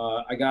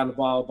 I got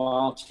involved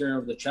volunteering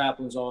with the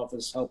chaplain's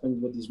office,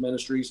 helping with these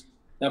ministries.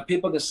 Now,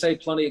 people can say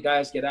plenty of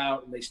guys get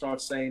out and they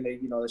start saying they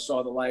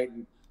saw the light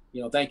and,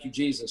 thank you,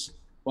 Jesus.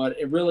 But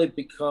it really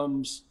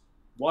becomes,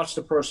 watch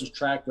the person's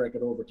track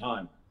record over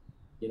time.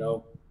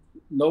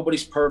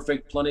 Nobody's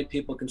perfect. Plenty of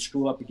people can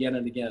screw up again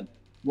and again.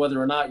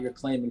 Whether or not you're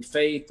claiming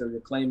faith or you're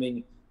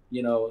claiming,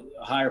 a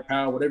higher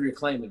power, whatever you're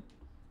claiming,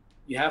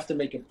 you have to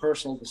make a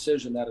personal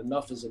decision that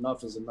enough is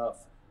enough is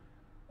enough.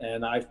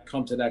 And I've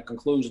come to that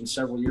conclusion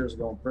several years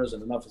ago in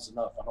prison. Enough is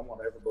enough. I don't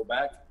want to ever go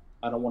back.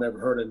 I don't want to ever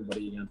hurt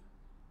anybody again.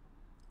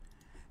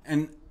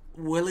 And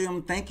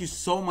William, thank you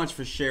so much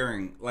for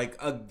sharing.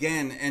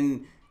 Again,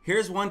 and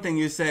here's one thing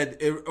you said.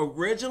 It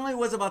originally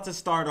was about to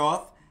start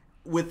off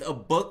with a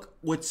book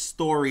with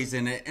stories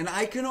in it. And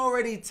I can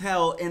already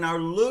tell in our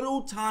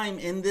little time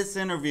in this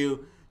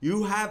interview,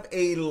 you have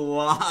a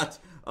lot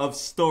of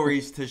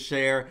stories to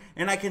share.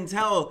 And I can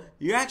tell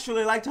you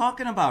actually like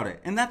talking about it.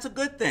 And that's a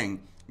good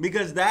thing,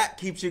 because that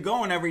keeps you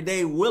going every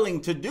day,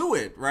 willing to do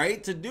it,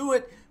 right? To do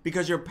it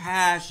because you're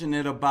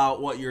passionate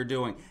about what you're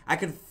doing. I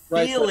can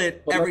feel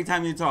it every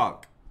time you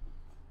talk.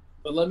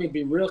 But let me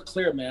be real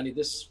clear, Manny.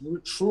 This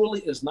truly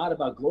is not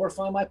about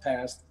glorifying my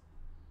past,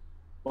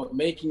 but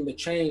making the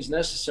change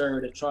necessary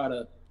to try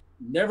to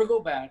never go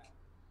back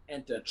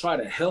and to try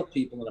to help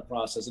people in the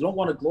process. I don't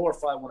want to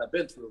glorify what I've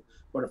been through,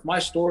 but if my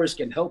stories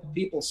can help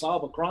people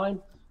solve a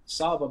crime,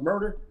 solve a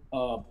murder,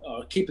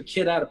 keep a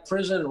kid out of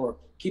prison, or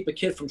keep a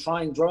kid from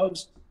trying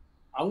drugs,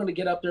 I'm going to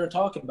get up there and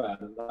talk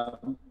about it.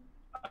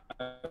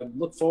 I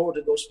look forward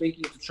to go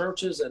speaking to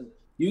churches and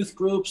youth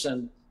groups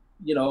and,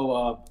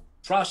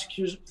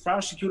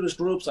 prosecutors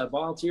groups. I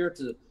volunteer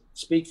to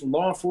speak from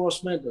law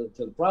enforcement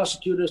to the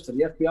prosecutors, to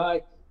the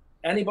FBI.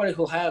 Anybody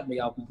who'll have me,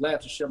 I'll be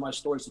glad to share my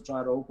stories to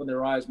try to open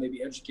their eyes,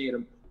 maybe educate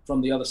them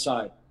from the other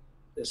side.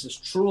 This is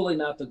truly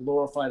not to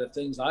glorify the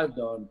things I've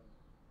done,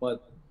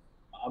 but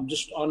I'm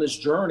just on this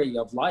journey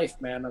of life,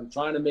 man. I'm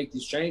trying to make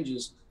these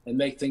changes and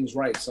make things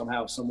right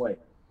somehow, some way.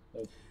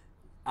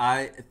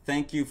 I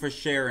thank you for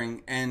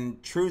sharing.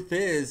 And truth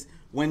is,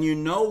 when you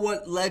know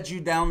what led you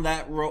down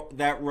that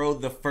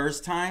road the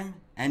first time,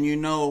 and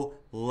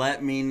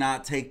let me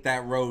not take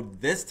that road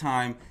this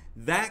time,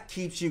 that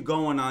keeps you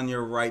going on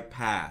your right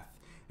path.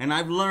 And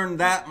I've learned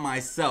that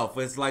myself.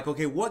 It's like,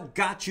 okay, what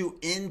got you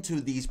into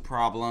these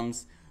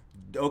problems?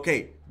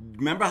 Okay,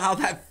 remember how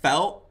that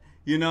felt?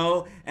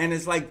 And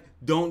it's like,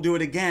 don't do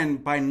it again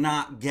by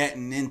not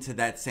getting into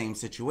that same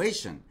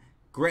situation.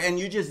 Great. And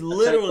you just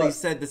literally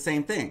said the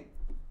same thing.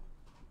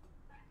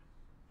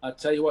 I'll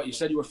tell you what, you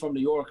said you were from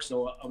New York,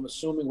 so I'm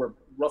assuming we're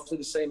roughly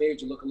the same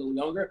age. You look a little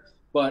younger.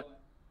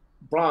 But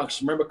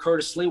Bronx, remember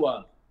Curtis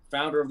Sliwa,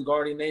 founder of the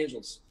Guardian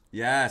Angels?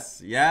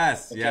 Yes.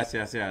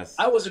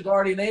 I was a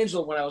guardian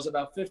angel when I was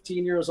about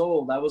 15 years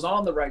old. I was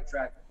on the right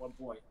track at one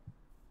point.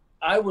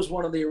 I was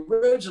one of the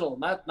original,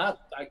 not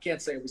I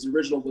can't say it was the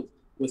original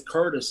with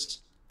Curtis,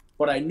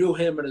 but I knew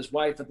him and his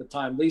wife at the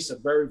time, Lisa,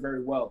 very,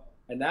 very well.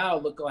 And now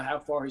look how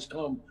far he's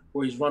come,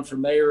 where he's run for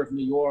mayor of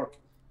New York.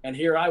 And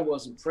here I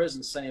was in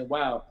prison saying,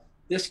 wow,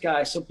 this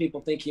guy, some people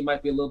think he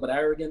might be a little bit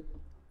arrogant,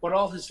 but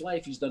all his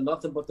life he's done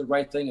nothing but the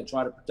right thing and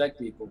try to protect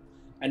people.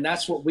 And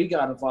that's what we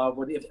got involved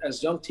with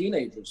as young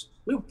teenagers.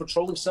 We were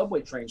patrolling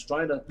subway trains,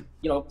 trying to,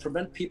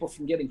 prevent people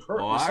from getting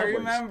hurt. Oh, I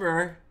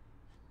remember.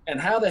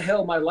 And how the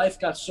hell my life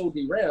got so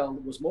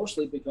derailed was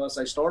mostly because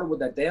I started with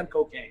that damn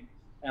cocaine,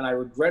 and I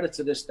regret it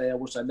to this day. I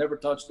wish I never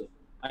touched it.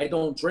 I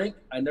don't drink.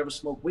 I never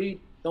smoke weed.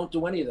 Don't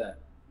do any of that.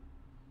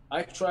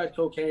 I tried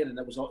cocaine, and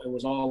it was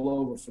all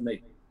over for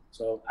me.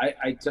 So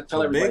I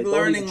tell everybody, big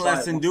learning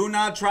lesson: do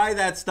not try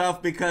that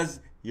stuff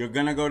because you're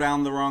gonna go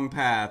down the wrong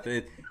path.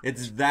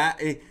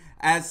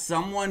 As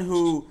someone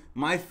who,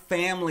 my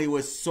family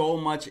was so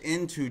much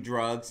into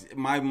drugs,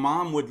 my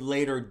mom would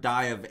later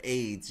die of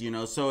AIDS,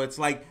 so it's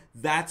like,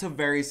 that's a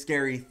very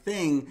scary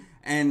thing.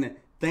 And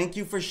thank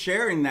you for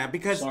sharing that,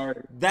 because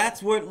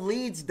that's what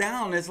leads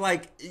down. It's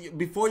like,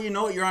 before you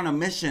know it, you're on a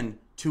mission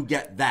to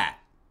get that.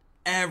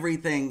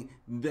 Everything,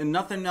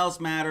 nothing else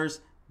matters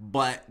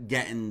but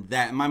getting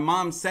that. My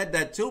mom said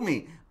that to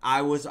me.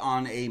 I was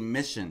on a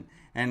mission.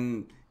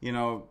 And,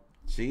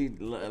 she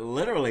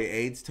literally,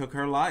 AIDS took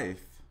her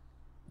life.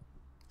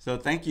 So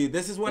thank you.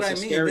 This is what I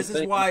mean. This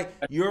is why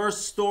your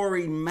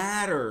story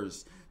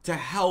matters, to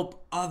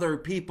help other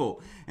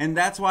people. And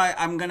that's why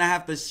I'm going to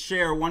have to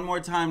share one more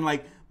time,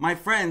 like, my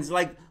friends,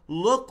 like,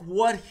 look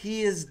what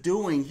he is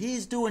doing.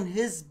 He's doing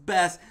his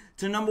best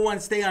to, number one,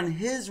 stay on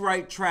his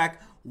right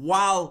track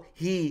while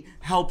he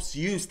helps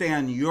you stay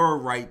on your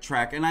right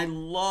track. And I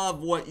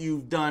love what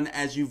you've done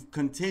as you've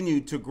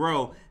continued to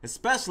grow,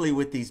 especially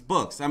with these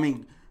books. I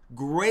mean,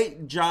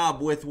 great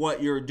job with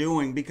what you're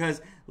doing,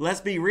 because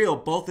let's be real,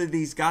 both of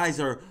these guys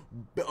are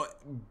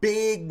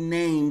big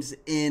names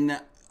in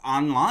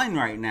online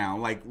right now.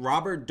 Like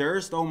Robert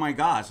Durst, oh my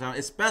gosh,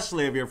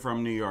 especially if you're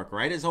from New York,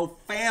 right? His whole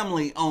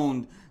family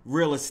owned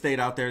real estate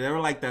out there. They were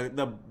like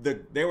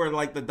they were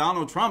like the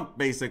Donald Trump,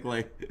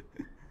 basically.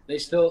 They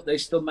still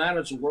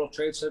manage the World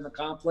Trade Center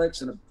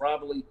complex and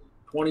probably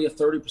 20 or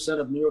 30%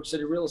 of New York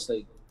City real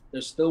estate.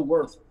 They're still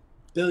worth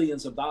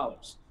billions of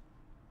dollars.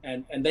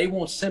 And they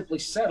won't simply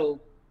settle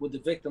with the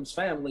victims'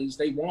 families.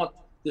 They want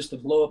this to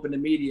blow up in the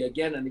media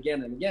again and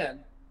again and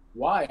again.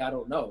 Why? I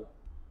don't know.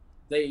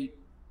 I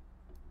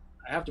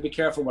have to be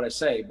careful what I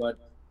say, but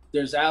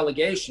there's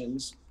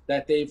allegations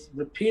that they've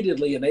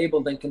repeatedly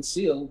enabled and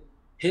concealed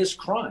his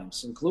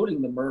crimes,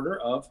 including the murder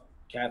of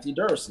Kathy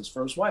Durst, his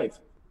first wife.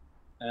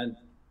 And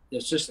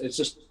it's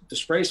just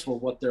disgraceful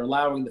what they're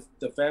allowing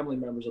the family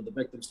members of the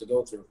victims to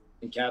go through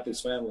in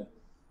Kathy's family.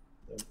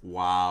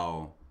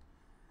 Wow.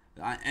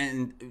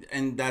 And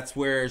that's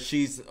where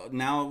she's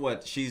now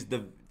what? She's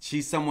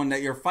someone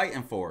that you're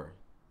fighting for.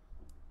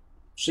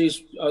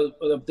 She's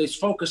the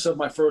focus of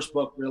my first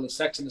book, really,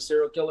 Sex and the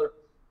Serial Killer,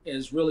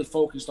 is really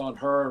focused on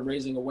her and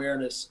raising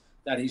awareness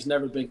that he's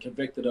never been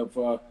convicted of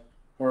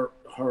her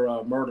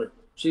murder.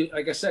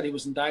 Like I said, he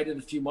was indicted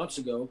a few months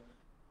ago,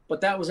 but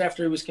that was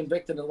after he was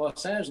convicted in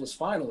Los Angeles,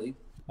 finally,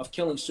 of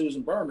killing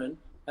Susan Berman,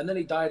 and then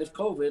he died of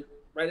COVID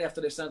right after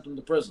they sent him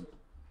to prison.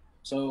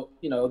 So,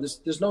 you know,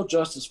 there's no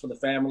justice for the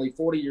family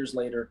 40 years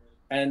later,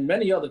 and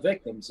many other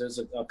victims. There's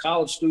a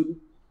college student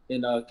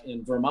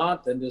in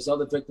Vermont, and there's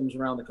other victims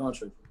around the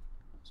country.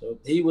 So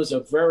he was a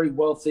very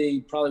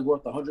wealthy, probably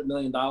worth $100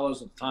 million at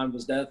the time of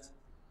his death,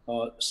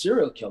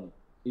 serial killer.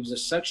 He was a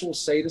sexual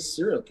sadist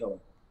serial killer.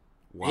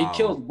 Wow. He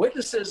killed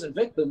witnesses and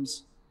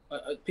victims,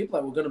 people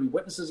that were going to be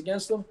witnesses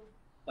against him,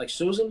 like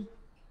Susan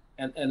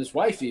and his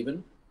wife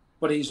even.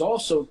 But he's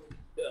also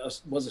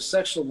was a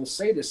sexual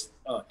sadist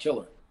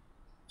killer.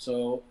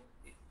 So,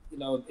 you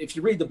know, if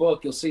you read the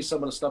book, you'll see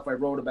some of the stuff I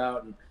wrote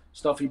about and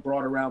stuff he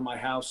brought around my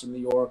house in New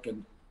York.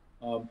 And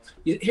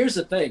here's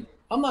the thing.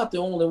 I'm not the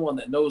only one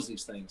that knows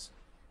these things.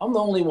 I'm the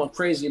only one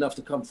crazy enough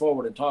to come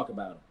forward and talk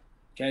about them.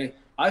 Okay.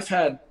 I've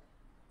had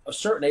a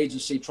certain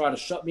agency try to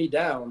shut me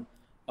down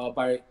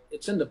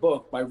it's in the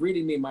book, by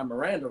reading me my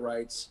Miranda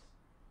rights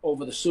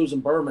over the Susan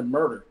Berman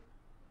murder.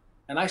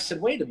 And I said,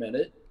 wait a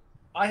minute,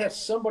 I have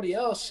somebody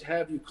else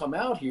have you come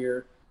out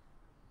here.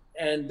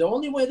 And the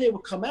only way they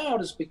would come out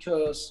is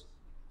because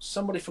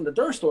somebody from the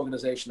Durst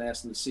organization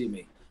asked them to see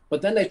me.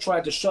 But then they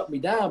tried to shut me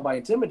down by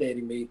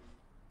intimidating me.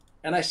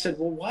 And I said,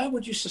 well, why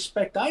would you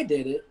suspect I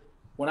did it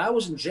when I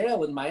was in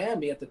jail in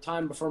Miami at the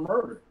time of her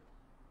murder?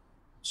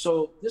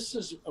 So this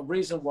is a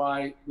reason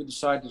why we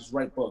decided to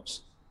write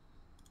books.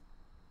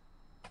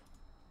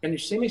 Can you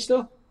see me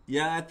still?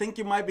 Yeah, I think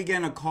you might be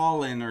getting a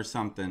call in or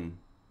something.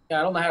 Yeah,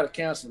 I don't know how to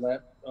cancel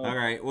that. All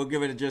right, we'll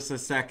give it just a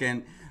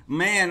second.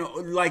 Man,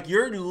 like,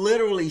 you're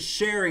literally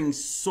sharing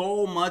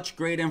so much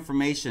great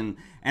information,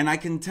 and I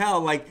can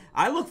tell, like,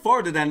 I look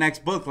forward to that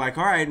next book. Like,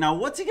 all right, now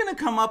what's he gonna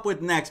come up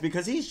with next?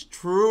 Because he's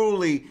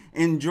truly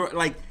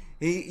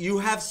you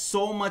have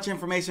so much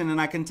information, and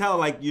I can tell,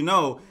 like, you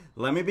know,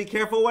 let me be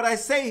careful what I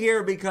say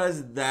here,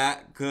 because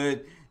that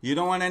could, you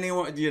don't want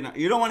anyone, you know,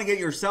 you don't want to get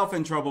yourself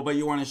in trouble, but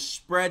you want to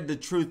spread the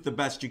truth the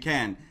best you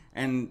can,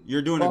 and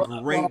you're doing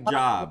a great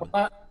job.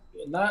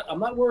 I'm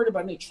not worried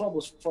about any trouble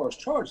as far as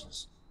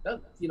charges.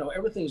 You know,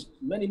 everything's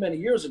many, many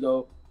years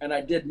ago, and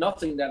I did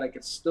nothing that I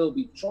could still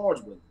be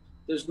charged with.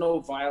 There's no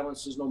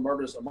violence, there's no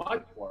murders on my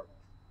part.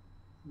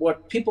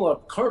 What people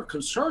are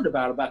concerned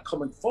about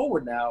coming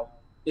forward now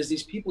is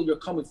these people you're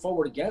coming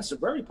forward against are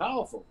very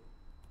powerful.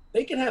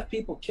 They can have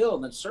people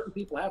killed, and certain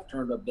people have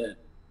turned up dead.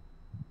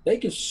 They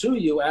can sue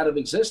you out of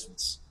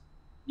existence,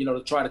 you know,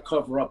 to try to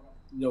cover up,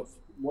 you know,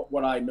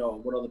 what I know,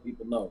 what other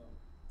people know.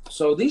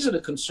 So these are the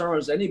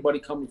concerns anybody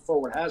coming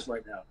forward has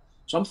right now.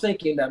 So I'm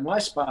thinking that my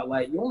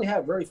spotlight, you only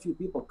have very few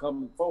people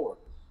coming forward.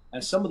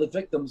 And some of the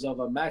victims of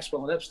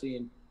Maxwell and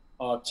Epstein,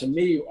 to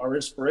me, are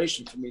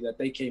inspiration to me that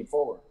they came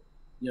forward.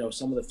 You know,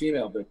 some of the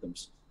female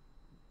victims.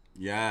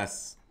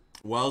 Yes.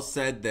 Well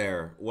said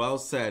there. Well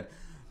said.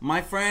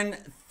 My friend,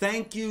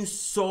 thank you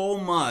so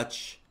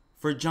much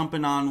for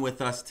jumping on with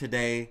us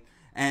today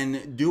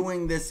and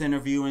doing this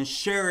interview and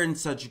sharing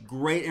such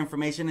great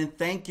information. And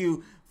thank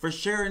you for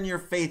sharing your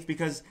faith,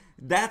 because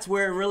that's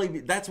where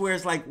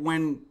it's like,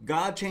 when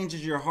God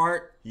changes your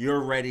heart, you're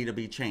ready to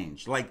be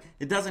changed. Like,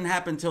 it doesn't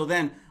happen till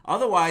then.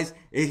 Otherwise,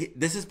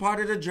 this is part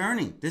of the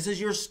journey. This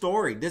is your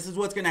story. This is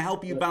what's going to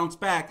help you bounce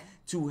back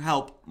to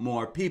help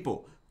more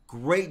people.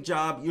 Great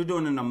job. You're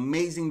doing an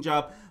amazing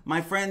job.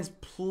 My friends,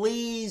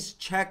 please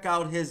check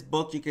out his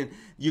book.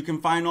 You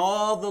can find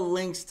all the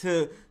links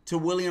to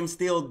William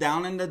Steele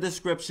down in the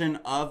description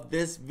of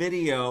this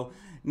video.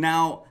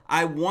 Now,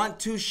 I want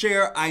to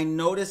share, I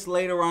noticed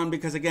later on,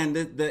 because again,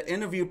 the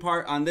interview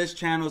part on this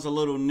channel is a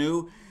little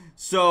new.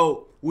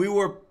 So we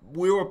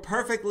were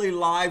perfectly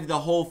live the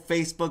whole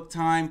Facebook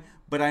time,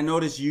 but I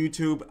noticed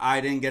YouTube,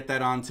 I didn't get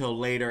that on until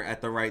later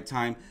at the right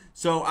time.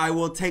 So I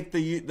will take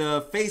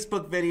the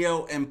Facebook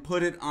video and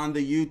put it on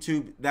the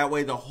YouTube. That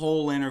way the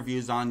whole interview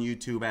is on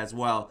YouTube as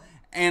well.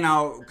 And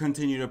I'll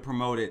continue to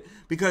promote it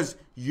because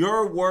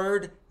your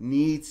word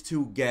needs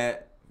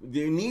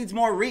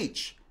more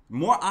reach.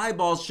 More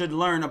eyeballs should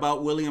learn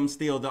about William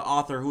Steele, the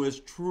author who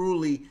is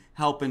truly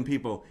helping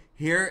people.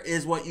 Here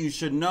is what you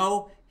should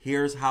know.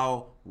 Here's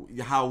how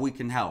we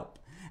can help.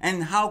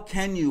 And how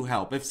can you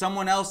help? If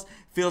someone else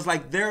feels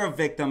like they're a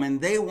victim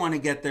and they want to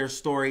get their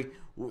story,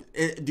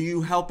 do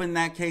you help in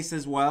that case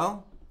as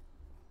well?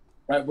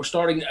 Right. We're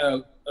starting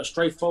a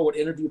straightforward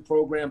interview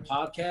program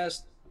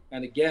podcast.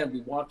 And again,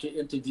 we want to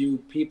interview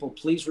people.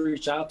 Please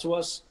reach out to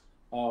us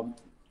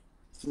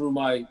through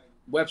my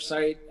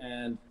website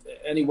and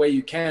any way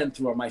you can,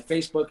 through my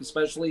Facebook,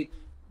 especially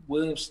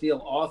William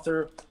Steele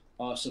author.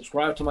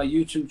 Subscribe to my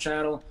YouTube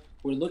channel.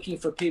 We're looking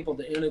for people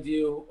to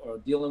interview or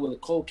dealing with a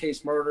cold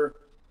case murder.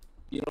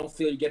 You don't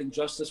feel you're getting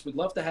justice. We'd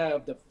love to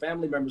have the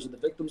family members of the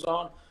victims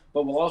on,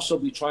 but we'll also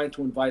be trying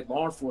to invite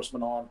law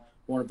enforcement on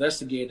or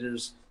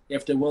investigators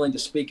if they're willing to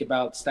speak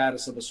about the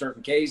status of a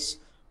certain case.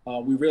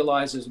 We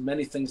realize there's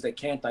many things they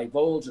can't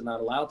divulge and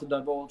not allowed to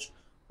divulge,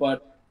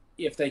 but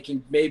if they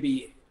can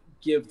maybe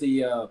give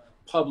the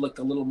public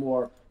a little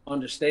more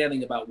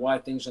understanding about why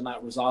things are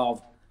not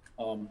resolved.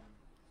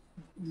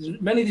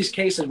 Many of these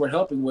cases we're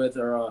helping with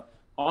are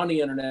on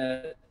the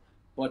internet,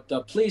 but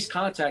please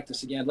contact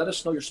us again. Let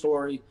us know your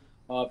story.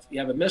 If you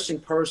have a missing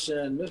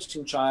person,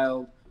 missing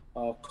child,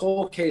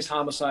 cold case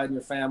homicide in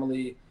your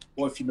family,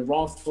 or if you've been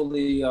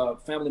wrongfully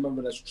family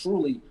member that's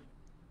truly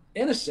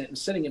innocent and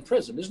sitting in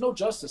prison, there's no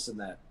justice in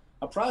that.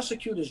 A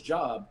prosecutor's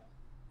job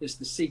is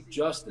to seek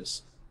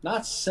justice,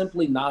 not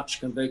simply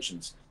notch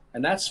convictions.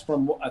 And that's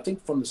from, I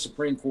think, from the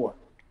Supreme Court.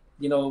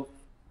 You know,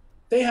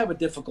 they have a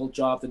difficult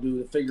job to do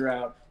to figure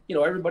out, you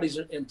know, everybody's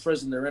in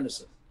prison, they're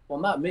innocent. Well,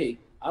 not me.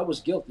 I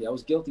was guilty. I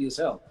was guilty as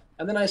hell.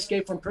 And then I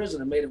escaped from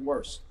prison and made it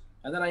worse.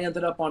 And then I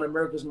ended up on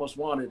America's Most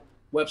Wanted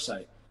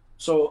website.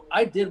 So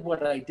I did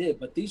what I did,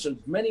 but these are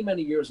many,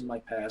 many years in my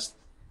past.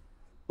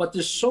 But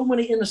there's so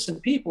many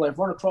innocent people I've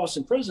run across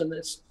in prison,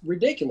 it's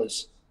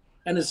ridiculous.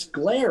 And it's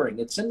glaring.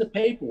 It's in the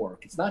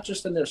paperwork. It's not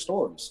just in their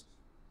stories.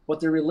 But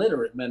they're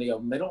illiterate, many of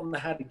them. They don't know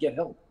how to get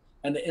help.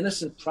 And the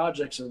innocent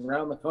projects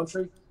around the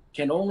country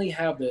can only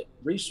have the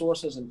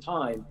resources and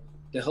time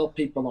to help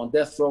people on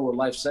death row or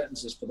life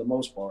sentences for the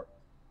most part.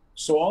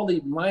 So all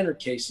the minor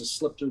cases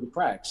slip through the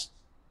cracks.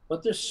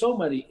 But there's so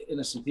many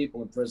innocent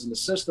people in prison. The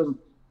system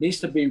needs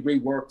to be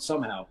reworked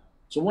somehow.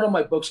 So one of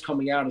my books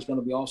coming out is going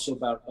to be also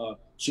about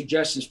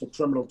suggestions for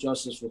criminal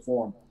justice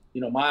reform.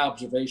 You know, my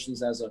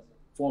observations as a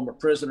former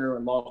prisoner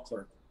and law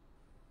clerk.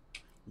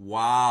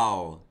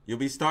 Wow. You'll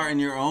be starting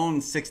your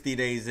own 60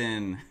 Days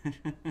In.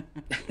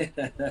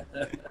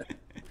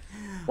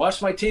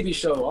 Watch my TV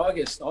show,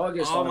 August.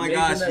 Oh my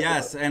gosh,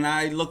 yes. And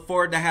I look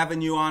forward to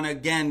having you on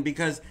again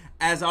because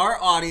as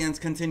our audience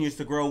continues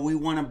to grow, we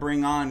want to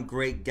bring on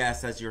great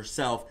guests as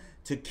yourself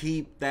to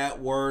keep that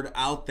word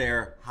out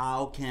there.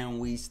 How can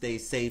we stay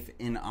safe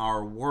in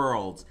our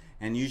worlds?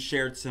 And you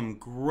shared some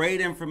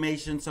great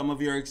information, some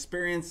of your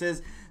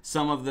experiences,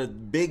 some of the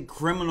big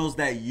criminals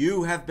that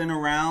you have been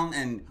around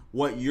and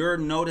what you're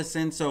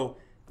noticing. So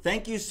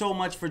thank you so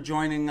much for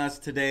joining us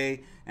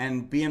today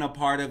and being a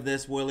part of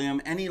this,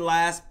 William. Any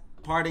last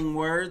parting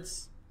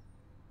words?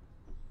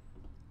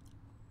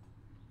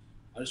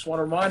 I just want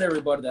to remind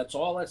everybody that's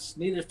all that's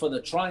needed for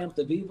the triumph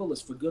of evil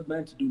is for good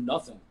men to do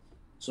nothing.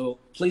 So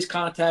please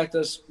contact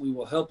us. We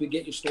will help you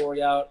get your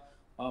story out.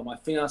 My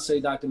fiance,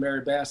 Dr. Mary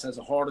Bass, has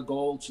a heart of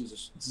gold. She's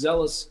a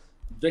zealous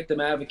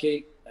victim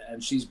advocate,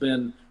 and she's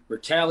been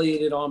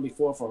retaliated on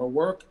before for her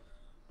work.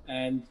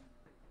 And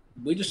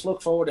we just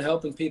look forward to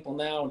helping people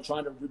now and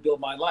trying to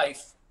rebuild my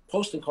life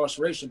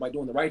post-incarceration by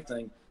doing the right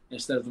thing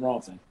instead of the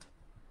wrong thing.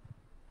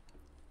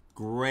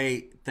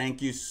 Great.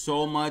 Thank you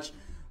so much.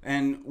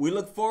 And we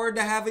look forward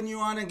to having you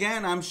on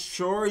again. I'm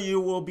sure you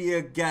will be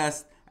a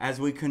guest as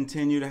we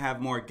continue to have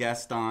more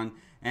guests on.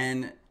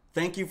 And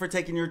thank you for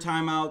taking your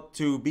time out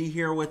to be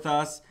here with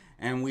us.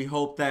 And we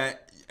hope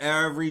that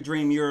every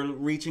dream you're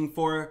reaching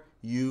for,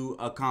 you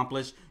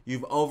accomplish.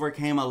 You've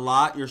overcame a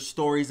lot. Your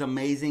story's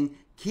amazing.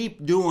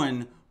 Keep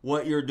doing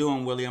what you're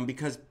doing, William,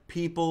 because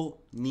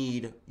people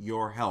need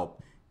your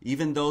help.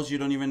 Even those you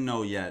don't even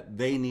know yet,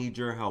 they need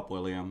your help,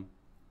 William.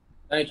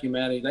 Thank you,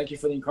 Manny. Thank you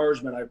for the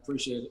encouragement. I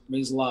appreciate it. It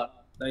means a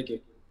lot. Thank you.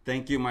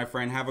 Thank you, my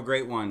friend. Have a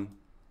great one.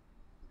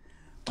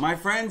 My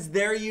friends,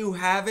 there you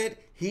have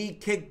it. He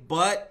kicked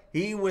butt.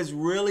 He was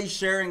really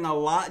sharing a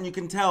lot, and you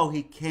can tell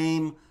he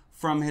came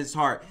from his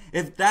heart.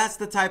 If that's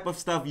the type of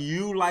stuff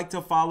you like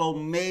to follow,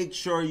 make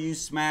sure you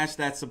smash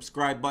that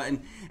subscribe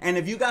button. And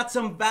if you got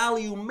some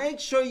value, make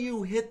sure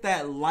you hit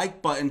that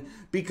like button,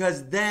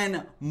 because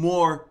then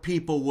more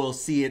people will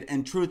see it.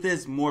 And truth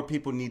is, more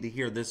people need to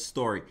hear this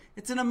story.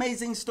 It's an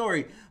amazing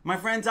story. My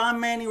friends,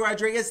 I'm Manny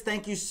Rodriguez.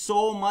 Thank you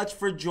so much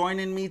for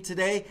joining me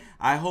today.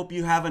 I hope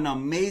you have an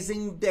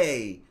amazing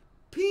day.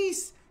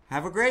 Peace.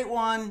 Have a great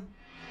one.